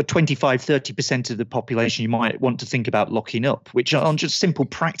suggest there's got 25, 30% of the population you might want to think about locking up, which on just simple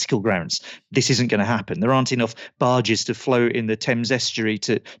practical grounds, this isn't going to happen. There aren't enough barges to float in the Thames estuary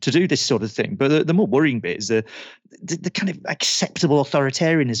to do this sort of thing. But the more worrying bit is the kind of acceptable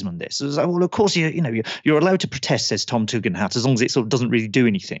authoritarianism on this. It's like, well, of course, you're allowed to protest, says Tom Tugendhat, as long as it sort of doesn't really do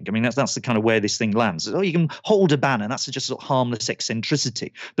anything. That's the kind of where this thing lands. You can hold a banner, that's just sort of harmless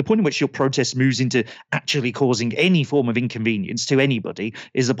eccentricity. The point at which your protest moves into actually causing any form of inconvenience to anybody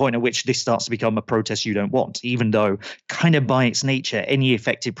is the point at which this starts to become a protest you don't want, even though kind of by its nature, any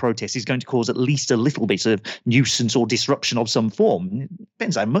effective protest is going to cause at least a little bit of nuisance or disruption of some form. It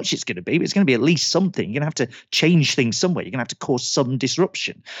depends how much it's going to be, but it's going to be at least something. You're going to have to change things somewhere. You're going to have to cause some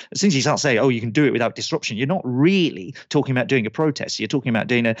disruption. As soon as you start saying, you can do it without disruption, you're not really talking about doing a protest. You're talking about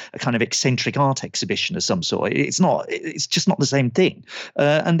doing a kind of eccentric art exhibition of some sort. It's just not the same thing.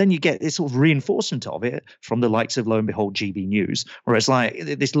 And then you get this sort of reinforcement of it from the likes of, lo and behold, GB News, where it's like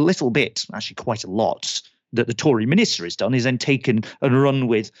this little bit, actually quite a lot, that the Tory minister has done is then taken and run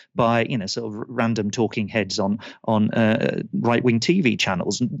with by, sort of random talking heads on right-wing TV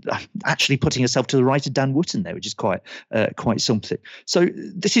channels, and actually putting herself to the right of Dan Wootton there, which is quite something. So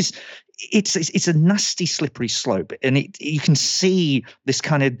this is it's a nasty slippery slope, and you can see this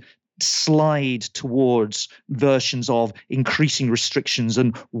kind of slide towards versions of increasing restrictions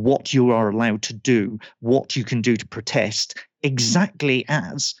and what you are allowed to do, what you can do to protest, exactly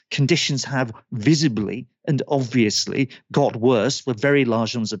as conditions have visibly and obviously got worse for very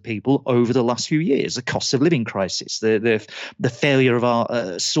large numbers of people over the last few years. The cost of living crisis, the failure of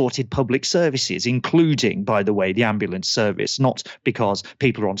our sorted public services, including, by the way, the ambulance service, not because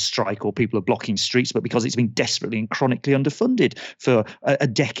people are on strike or people are blocking streets, but because it's been desperately and chronically underfunded for a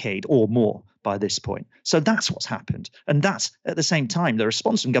decade or more by this point. So that's what's happened. And that's, at the same time, the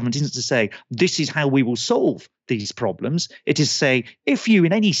response from government isn't to say, this is how we will solve these problems. It is say, if you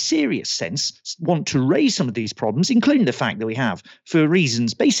in any serious sense want to raise some of these problems, including the fact that we have, for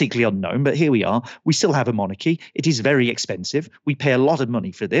reasons basically unknown, but here we are, we still have a monarchy. It is very expensive. We pay a lot of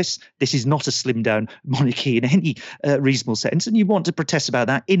money for this. This is not a slimmed down monarchy in any reasonable sense. And you want to protest about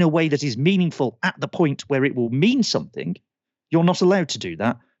that in a way that is meaningful at the point where it will mean something. You're not allowed to do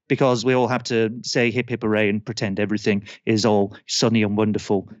that, because we all have to say hip hip hooray and pretend everything is all sunny and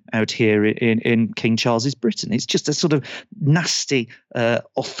wonderful out here in King Charles's Britain. It's just a sort of nasty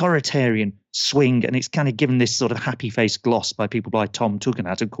authoritarian swing, and it's kind of given this sort of happy-faced gloss by people like Tom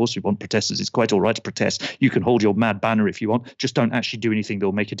Tugendhat. Of course, we want protesters. It's quite all right to protest. You can hold your mad banner if you want. Just don't actually do anything that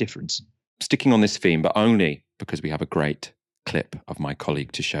will make a difference. Sticking on this theme, but only because we have a great clip of my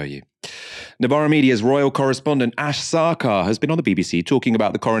colleague to show you. Novara Media's royal correspondent Ash Sarkar has been on the BBC talking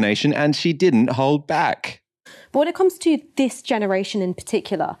about the coronation, and she didn't hold back. But when it comes to this generation in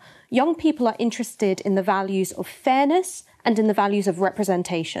particular, young people are interested in the values of fairness and in the values of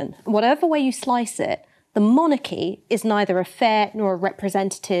representation. Whatever way you slice it, the monarchy is neither a fair nor a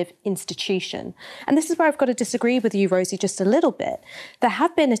representative institution. And this is where I've got to disagree with you, Rosie, just a little bit. There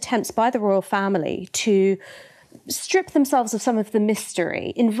have been attempts by the royal family to strip themselves of some of the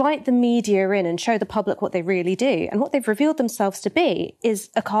mystery, invite the media in and show the public what they really do. And what they've revealed themselves to be is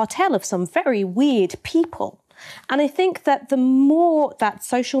a cartel of some very weird people. And I think that the more that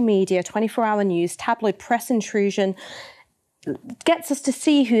social media, 24-hour news, tabloid press intrusion gets us to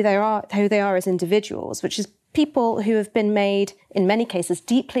see who they are as individuals, which is people who have been made, in many cases,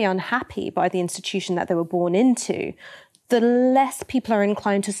 deeply unhappy by the institution that they were born into, the less people are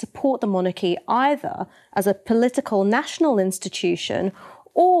inclined to support the monarchy either as a political national institution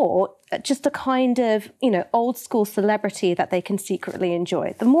or just a kind of, old school celebrity that they can secretly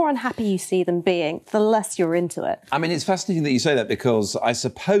enjoy. The more unhappy you see them being, the less you're into it. I mean, it's fascinating that you say that, because I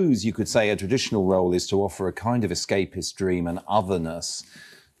suppose you could say a traditional role is to offer a kind of escapist dream and otherness,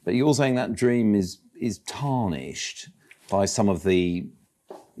 but you're saying that dream is tarnished by some of the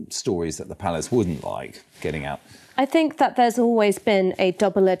stories that the palace wouldn't like getting out. I think that there's always been a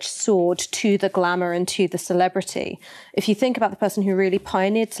double-edged sword to the glamour and to the celebrity. If you think about the person who really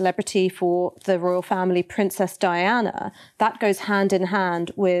pioneered celebrity for the royal family, Princess Diana, that goes hand in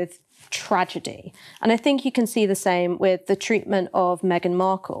hand with tragedy. And I think you can see the same with the treatment of Meghan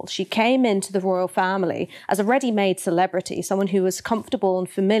Markle. She came into the royal family as a ready-made celebrity, someone who was comfortable and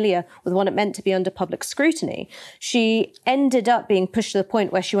familiar with what it meant to be under public scrutiny. She ended up being pushed to the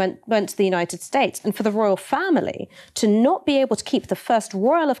point where she went to the United States. And for the royal family to not be able to keep the first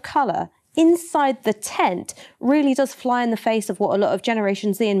royal of colour inside the tent really does fly in the face of what a lot of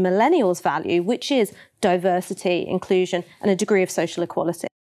Generation Z and millennials value, which is diversity, inclusion, and a degree of social equality.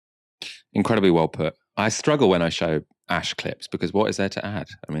 Incredibly well put. I struggle when I show Ash clips, because what is there to add?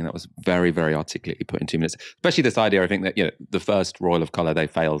 I mean, that was very, very articulately put in 2 minutes. Especially this idea, I think, that the first royal of colour, they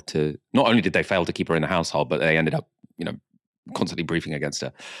failed to, not only did they fail to keep her in the household, but they ended up, constantly briefing against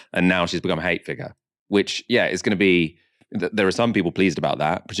her. And now she's become a hate figure, which, is going to be, there are some people pleased about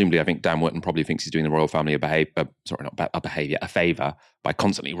that. Presumably, I think Dan Wootton probably thinks he's doing the royal family a favour by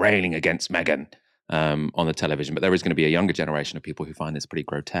constantly railing against Meghan on the television. But there is going to be a younger generation of people who find this pretty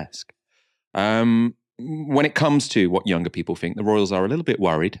grotesque. When it comes to what younger people think, the royals are a little bit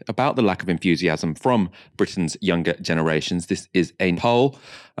worried about the lack of enthusiasm from Britain's younger generations. This is a poll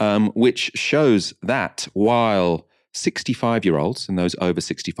which shows that while 65-year-olds and those over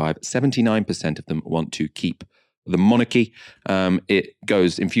 65, 79% of them want to keep the monarchy.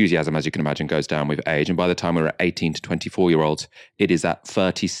 Enthusiasm, as you can imagine, goes down with age. And by the time we're at 18 to 24-year-olds, it is at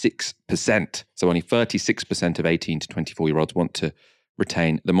 36%. So only 36% of 18 to 24-year-olds want to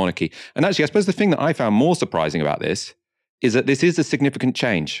retain the monarchy. And actually, I suppose the thing that I found more surprising about this is that this is a significant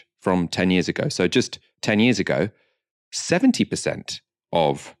change from 10 years ago. So just 10 years ago, 70%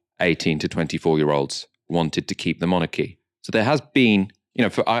 of 18 to 24-year-olds wanted to keep the monarchy. So there has been,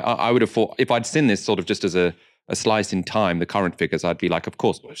 I would have thought, if I'd seen this sort of just as a slice in time, the current figures, I'd be like, of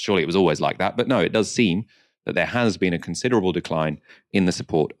course, surely it was always like that. But no, it does seem that there has been a considerable decline in the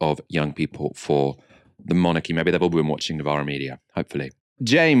support of young people for the monarchy. Maybe they've all been watching Novara Media, hopefully.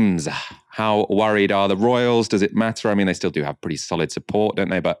 James, how worried are the royals? Does it matter? I mean, they still do have pretty solid support, don't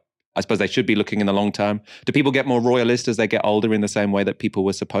they? But I suppose they should be looking in the long term. Do people get more royalist as they get older in the same way that people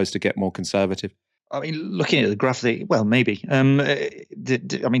were supposed to get more conservative? I mean, looking at the graph, well, maybe.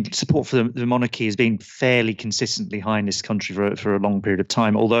 Support for the monarchy has been fairly consistently high in this country for a long period of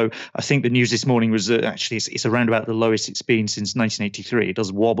time. Although I think the news this morning was that actually it's around about the lowest it's been since 1983. It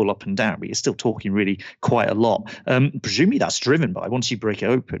does wobble up and down, but you're still talking really quite a lot. Presumably that's driven by, once you break it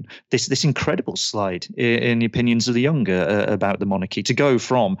open, this incredible slide in the opinions of the younger about the monarchy, to go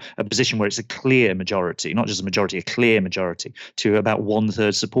from a position where it's a clear majority, not just a majority, a clear majority, to about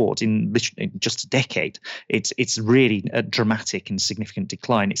 1/3 support in just a decade. It's really a dramatic and significant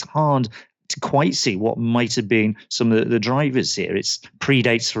decline. It's hard to quite see what might have been some of the drivers here. It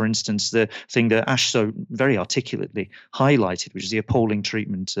predates, for instance, the thing that Ash so very articulately highlighted, which is the appalling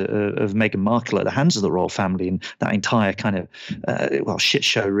treatment of Meghan Markle at the hands of the royal family, and that entire kind of shit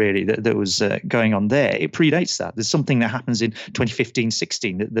show really that was going on there. It predates that. There's something that happens in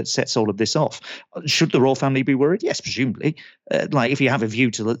 2015-16 that sets all of this off. Should the royal family be worried? Yes, presumably. If you have a view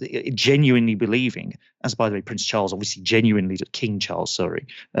to genuinely believing, as by the way, Prince Charles, obviously genuinely, King Charles,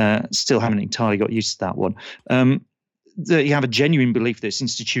 still haven't entirely got used to that one. That you have a genuine belief that this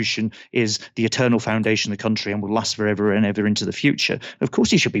institution is the eternal foundation of the country and will last forever and ever into the future. Of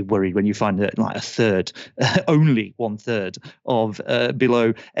course, you should be worried when you find that only 1/3 of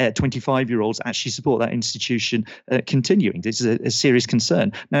below 25-year-olds actually support that institution continuing. This is a serious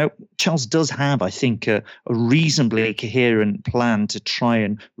concern. Now, Charles does have, I think, a reasonably coherent plan to try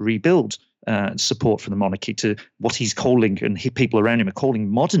and rebuild support for the monarchy, to what he's calling, and people around him are calling,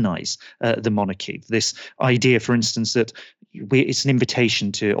 modernize the monarchy. This idea, for instance, that it's an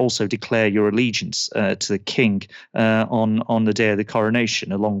invitation to also declare your allegiance to the king on the day of the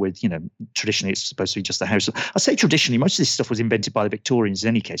coronation, along with, traditionally it's supposed to be just the house. I say traditionally, most of this stuff was invented by the Victorians in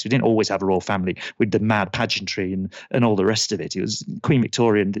any case. We didn't always have a royal family with the mad pageantry and all the rest of it. It was Queen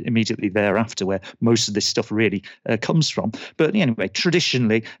Victoria and immediately thereafter where most of this stuff really comes from. But anyway,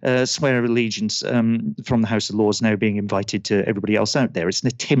 traditionally, swear of allegiance from the House of Lords now being invited to everybody else out there. It's an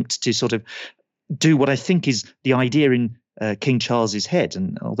attempt to sort of do what I think is the idea in King Charles's head.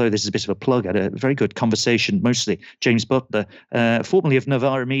 And although this is a bit of a plug, I had a very good conversation, mostly James Butler, formerly of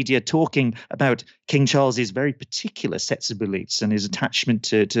Novara Media, talking about King Charles's very particular sets of beliefs and his attachment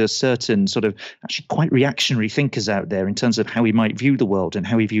to a certain sort of actually quite reactionary thinkers out there in terms of how he might view the world and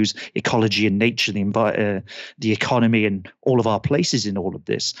how he views ecology and nature, the economy and all of our places in all of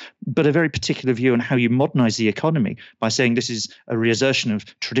this. But a very particular view on how you modernize the economy by saying this is a reassertion of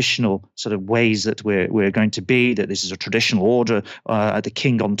traditional sort of ways that we're going to be, that this is a traditional order, the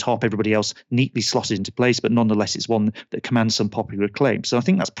king on top, everybody else neatly slotted into place, but nonetheless it's one that commands some popular acclaim. So I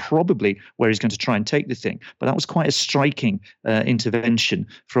think that's probably where he's going to try and take the thing. But that was quite a striking intervention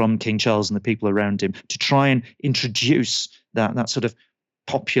from King Charles and the people around him to try and introduce that sort of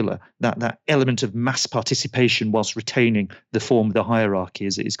popular, that element of mass participation whilst retaining the form of the hierarchy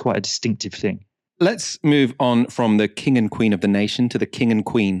is quite a distinctive thing. Let's move on from the king and queen of the nation to the king and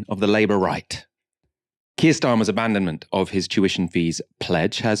queen of the Labour right. Keir Starmer's abandonment of his tuition fees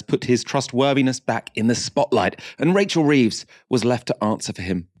pledge has put his trustworthiness back in the spotlight, and Rachel Reeves was left to answer for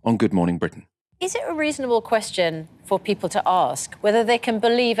him on Good Morning Britain. Is it a reasonable question for people to ask whether they can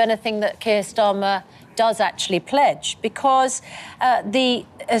believe anything that Keir Starmer does actually pledge? Because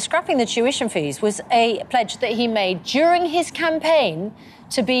scrapping the tuition fees was a pledge that he made during his campaign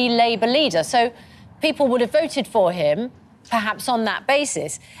to be Labour leader. So people would have voted for him perhaps on that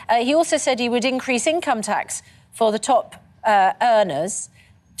basis. He also said he would increase income tax for the top earners,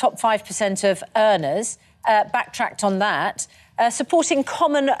 top 5% of earners, backtracked on that, supporting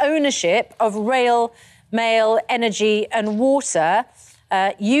common ownership of rail, mail, energy and water.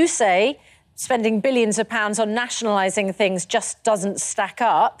 You say spending billions of pounds on nationalising things just doesn't stack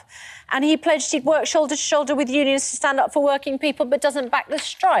up. And he pledged he'd work shoulder to shoulder with unions to stand up for working people, but doesn't back the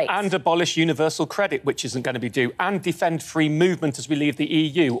strikes. And abolish universal credit, which isn't going to be due, and defend free movement as we leave the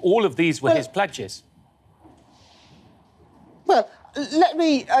EU. All of these were his pledges. Well, let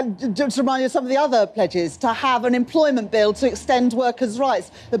me just remind you of some of the other pledges. To have an employment bill to extend workers'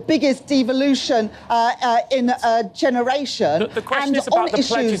 rights, the biggest devolution in a generation. The question is about the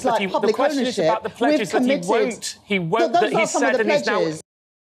pledges that he won't. That he said, and he's now.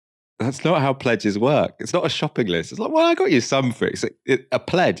 That's not how pledges work. It's not a shopping list. It's like, well, I got you something. A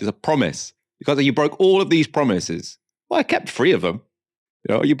pledge is a promise. because you broke all of these promises. Well, I kept 3 of them.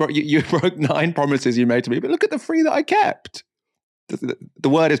 You broke 9 promises you made to me, but look at the 3 that I kept. The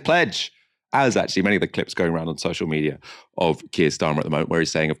word is pledge, as actually many of the clips going around on social media of Keir Starmer at the moment, where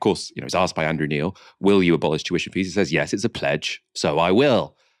he's saying, of course, he's asked by Andrew Neil, will you abolish tuition fees? He says, yes, it's a pledge, so I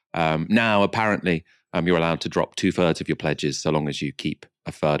will. Now, apparently, you're allowed to drop 2/3 of your pledges so long as you keep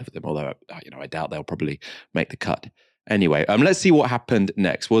 1/3 of them, although, I doubt they'll probably make the cut. Anyway, let's see what happened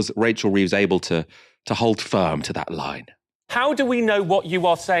next. Was Rachel Reeves able to hold firm to that line? How do we know what you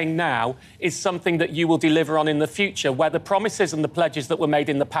are saying now is something that you will deliver on in the future, where the promises and the pledges that were made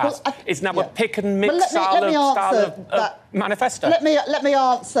in the past is now a pick and mix style of manifesto? Let me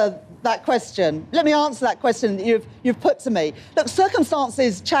answer that question. Let me answer that question that you've put to me. Look,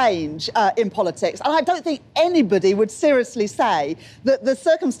 circumstances change in politics, and I don't think anybody would seriously say that the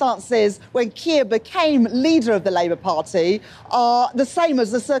circumstances when Keir became leader of the Labour Party are the same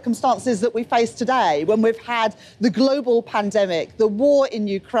as the circumstances that we face today, when we've had the global pandemic, the war in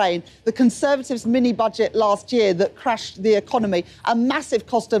Ukraine, the Conservatives' mini-budget last year that crashed the economy, a massive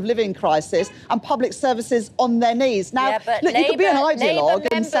cost of living crisis, and public services on their knees. Now, look, you could be an ideologue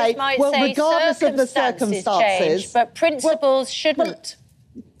and say, well, regardless of the circumstances... Change, but principles shouldn't.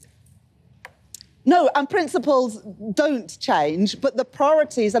 No, and principles don't change, but the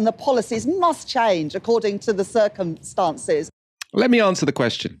priorities and the policies must change according to the circumstances. Let me answer the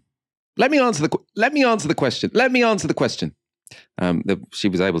question. She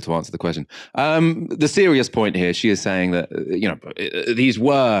was able to answer the question. The serious point here, she is saying that, these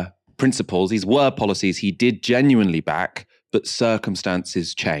were principles, these were policies he did genuinely back, but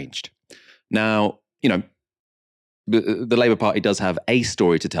circumstances changed. Now, the Labour Party does have a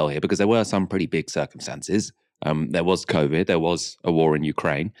story to tell here, because there were some pretty big circumstances. There was COVID, there was a war in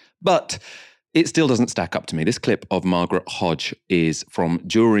Ukraine, but it still doesn't stack up to me. This clip of Margaret Hodge is from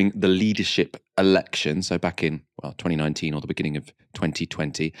during the leadership election, so back in 2019 or the beginning of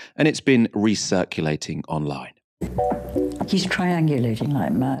 2020, and it's been recirculating online. He's triangulating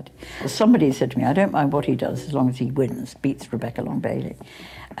like mad. Somebody said to me, I don't mind what he does as long as he wins, beats Rebecca Long Bailey.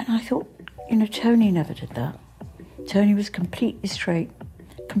 And I thought, Tony never did that. Tony was completely straight,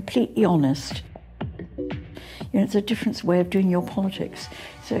 completely honest. It's a different way of doing your politics.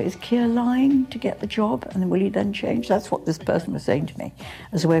 So is Keir lying to get the job, and will he then change? That's what this person was saying to me,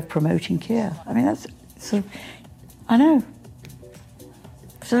 as a way of promoting Keir. I mean, that's sort of, I know.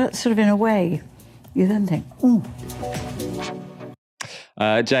 So that's sort of, in a way, you then think,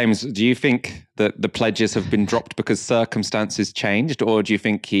 James, do you think that the pledges have been dropped because circumstances changed, or do you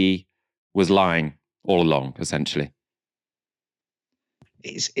think he was lying all along, essentially?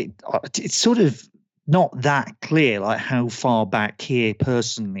 It's sort of not that clear, like how far back Keir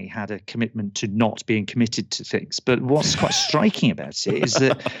personally had a commitment to not being committed to things. But what's quite striking about it is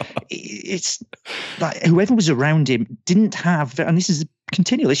that it's like whoever was around him didn't have, and this is a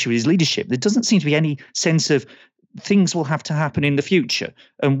continual issue with his leadership, there doesn't seem to be any sense of things will have to happen in the future.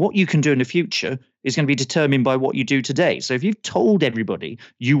 And what you can do in the future is going to be determined by what you do today. So if you've told everybody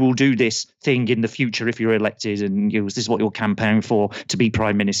you will do this thing in the future if you're elected, and this is what you're campaigning for to be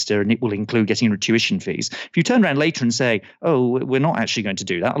prime minister, and it will include getting rid of tuition fees. If you turn around later and say, oh, we're not actually going to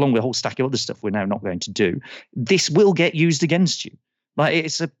do that, along with a whole stack of other stuff we're now not going to do, this will get used against you. Like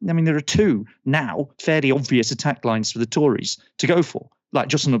there are 2 now fairly obvious attack lines for the Tories to go for, like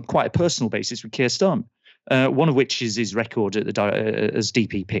just on quite a personal basis with Keir Starmer. One of which is his record as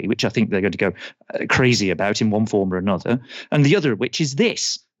DPP, which I think they're going to go crazy about in one form or another. And the other of which is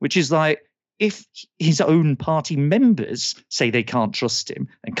this, which is like, if his own party members say they can't trust him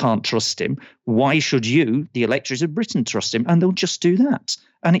and can't trust him, why should you, the electorate of Britain, trust him? And they'll just do that.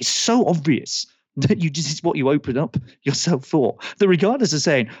 And it's so obvious that this is what you open up yourself for. That regardless of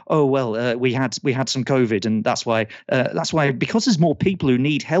saying, oh well, we had some COVID, and that's why because there's more people who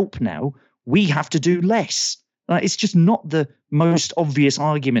need help now, we have to do less. It's just not the most obvious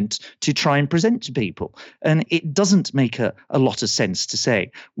argument to try and present to people. And it doesn't make a lot of sense to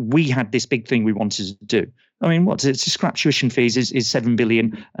say, we had this big thing we wanted to do. I mean, to scrap tuition fees is £7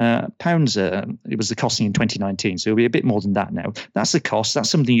 billion. It was the costing in 2019, so it'll be a bit more than that now. That's the cost.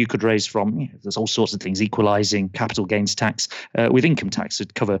 That's something you could raise from, there's all sorts of things, equalising, capital gains tax, with income tax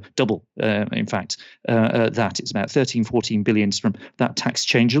would cover double, in fact, that. It's about 14 billion from that tax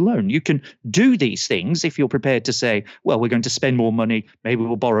change alone. You can do these things if you're prepared to say, well, we're going to spend more money, maybe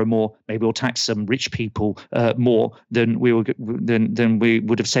we'll borrow more, maybe we'll tax some rich people more than we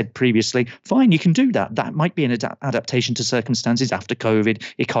would have said previously. Fine, you can do that. That might might be an adaptation to circumstances after COVID,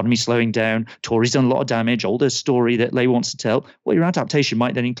 economy slowing down, Tories done a lot of damage, older story that Labour wants to tell. Well, your adaptation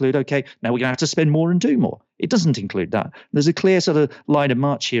might then include, okay, now we're going to have to spend more and do more. It doesn't include that. There's a clear sort of line of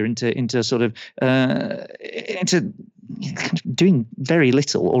march here into sort of into doing very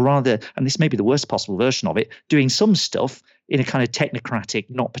little, or rather, and this may be the worst possible version of it, doing some stuff in a kind of technocratic,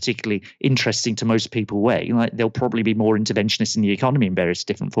 not particularly interesting to most people way. Like there'll probably be more interventionists in the economy in various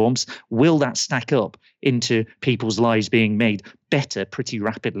different forms. Will that stack up into people's lives being made better pretty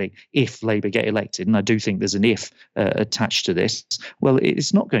rapidly if Labour get elected? And I do think there's an if attached to this. Well,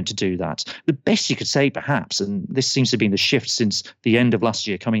 it's not going to do that. The best you could say, perhaps, and this seems to be the shift since the end of last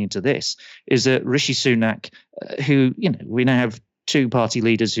year coming into this, is that Rishi Sunak, who, we now have two party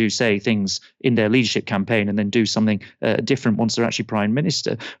leaders who say things in their leadership campaign and then do something different once they're actually prime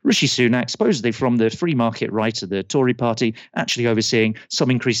minister. Rishi Sunak, supposedly from the free market right of the Tory party, actually overseeing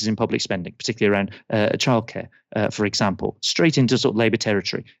some increases in public spending, particularly around childcare, for example, straight into sort of Labour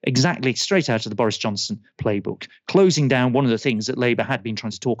territory, exactly straight out of the Boris Johnson playbook, closing down one of the things that Labour had been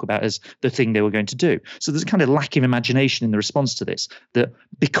trying to talk about as the thing they were going to do. So there's a kind of lack of imagination in the response to this, that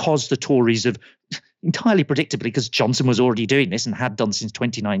because the Tories have entirely predictably, because Johnson was already doing this and had done since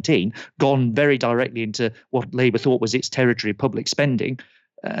 2019, gone very directly into what Labour thought was its territory of public spending,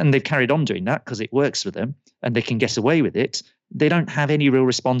 and they've carried on doing that because it works for them and they can get away with it. They don't have any real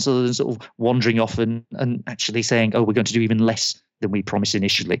response other than sort of wandering off and actually saying, oh, we're going to do even less than we promised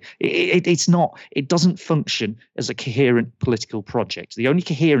initially. It doesn't function as a coherent political project. The only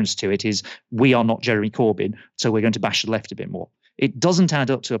coherence to it is we are not Jeremy Corbyn, so we're going to bash the left a bit more. It doesn't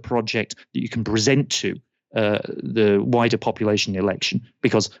add up to a project that you can present to the wider population in the election,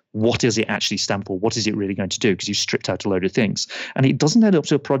 because what does it actually stand for? What is it really going to do? Because you stripped out a load of things. And it doesn't add up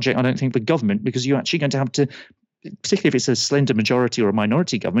to a project, I don't think, for government, because you're actually going to have to, particularly if it's a slender majority or a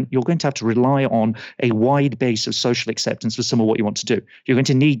minority government, you're going to have to rely on a wide base of social acceptance for some of what you want to do. You're going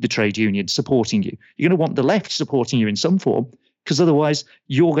to need the trade unions supporting you. You're going to want the left supporting you in some form, because otherwise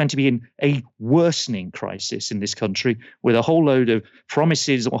you're going to be in a worsening crisis in this country with a whole load of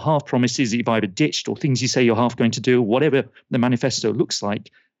promises or half promises that you've either ditched, or things you say you're half going to do, whatever the manifesto looks like.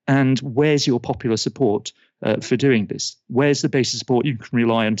 And where's your popular support for doing this? Where's the base of support you can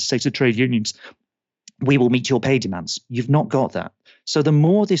rely on to say to trade unions, we will meet your pay demands? You've not got that. So the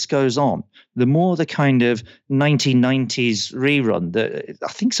more this goes on, the more the kind of 1990s rerun that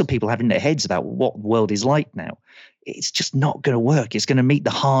I think some people have in their heads about what the world is like now, it's just not going to work. It's going to meet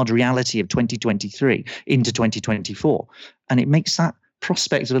the hard reality of 2023 into 2024. And it makes that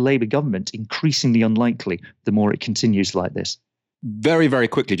prospect of a Labour government increasingly unlikely the more it continues like this. Very, very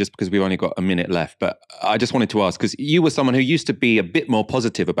quickly, just because we've only got a minute left, but I just wanted to ask, because you were someone who used to be a bit more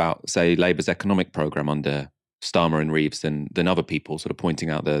positive about, say, Labour's economic programme under Starmer and Reeves than other people, sort of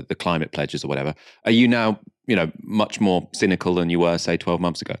pointing out the climate pledges or whatever. Are you now, much more cynical than you were, say, 12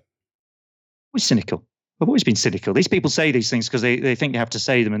 months ago? Always cynical. I've always been cynical. These people say these things because they think they have to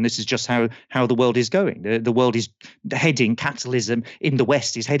say them, and this is just how the world is going. The world is heading, capitalism in the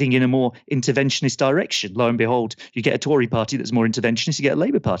West is heading in a more interventionist direction. Lo and behold, you get a Tory party that's more interventionist, you get a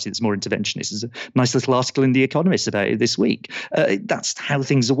Labour party that's more interventionist. There's a nice little article in The Economist about it this week. That's how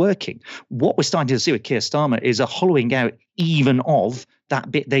things are working. What we're starting to see with Keir Starmer is a hollowing out even of that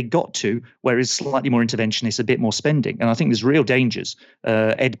bit they got to, where it's slightly more interventionist, a bit more spending. And I think there's real dangers.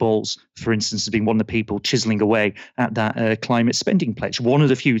 Ed Balls, for instance, has been one of the people chiseling away at that climate spending pledge. One of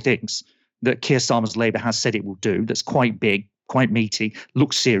the few things that Keir Starmer's Labour has said it will do that's quite big, quite meaty,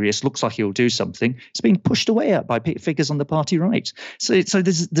 looks serious, looks like he'll do something. It's being pushed away at by figures on the party right. So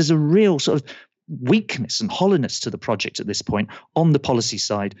there's a real sort of weakness and hollowness to the project at this point on the policy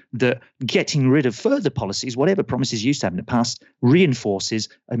side, that getting rid of further policies, whatever promises you used to have in the past, reinforces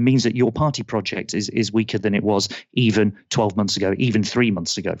and means that your party project is weaker than it was even 12 months ago, even 3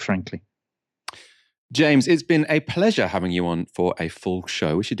 months ago, frankly. James, it's been a pleasure having you on for a full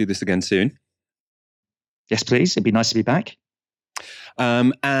show. We should do this again soon. Yes, please. It'd be nice to be back.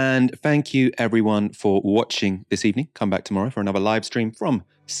 And thank you, everyone, for watching this evening. Come back tomorrow for another live stream from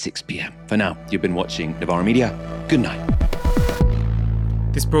 6 p.m. For now, you've been watching Novara Media. Good night.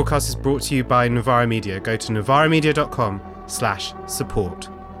 This broadcast is brought to you by Novara Media. Go to novaramedia.com/support.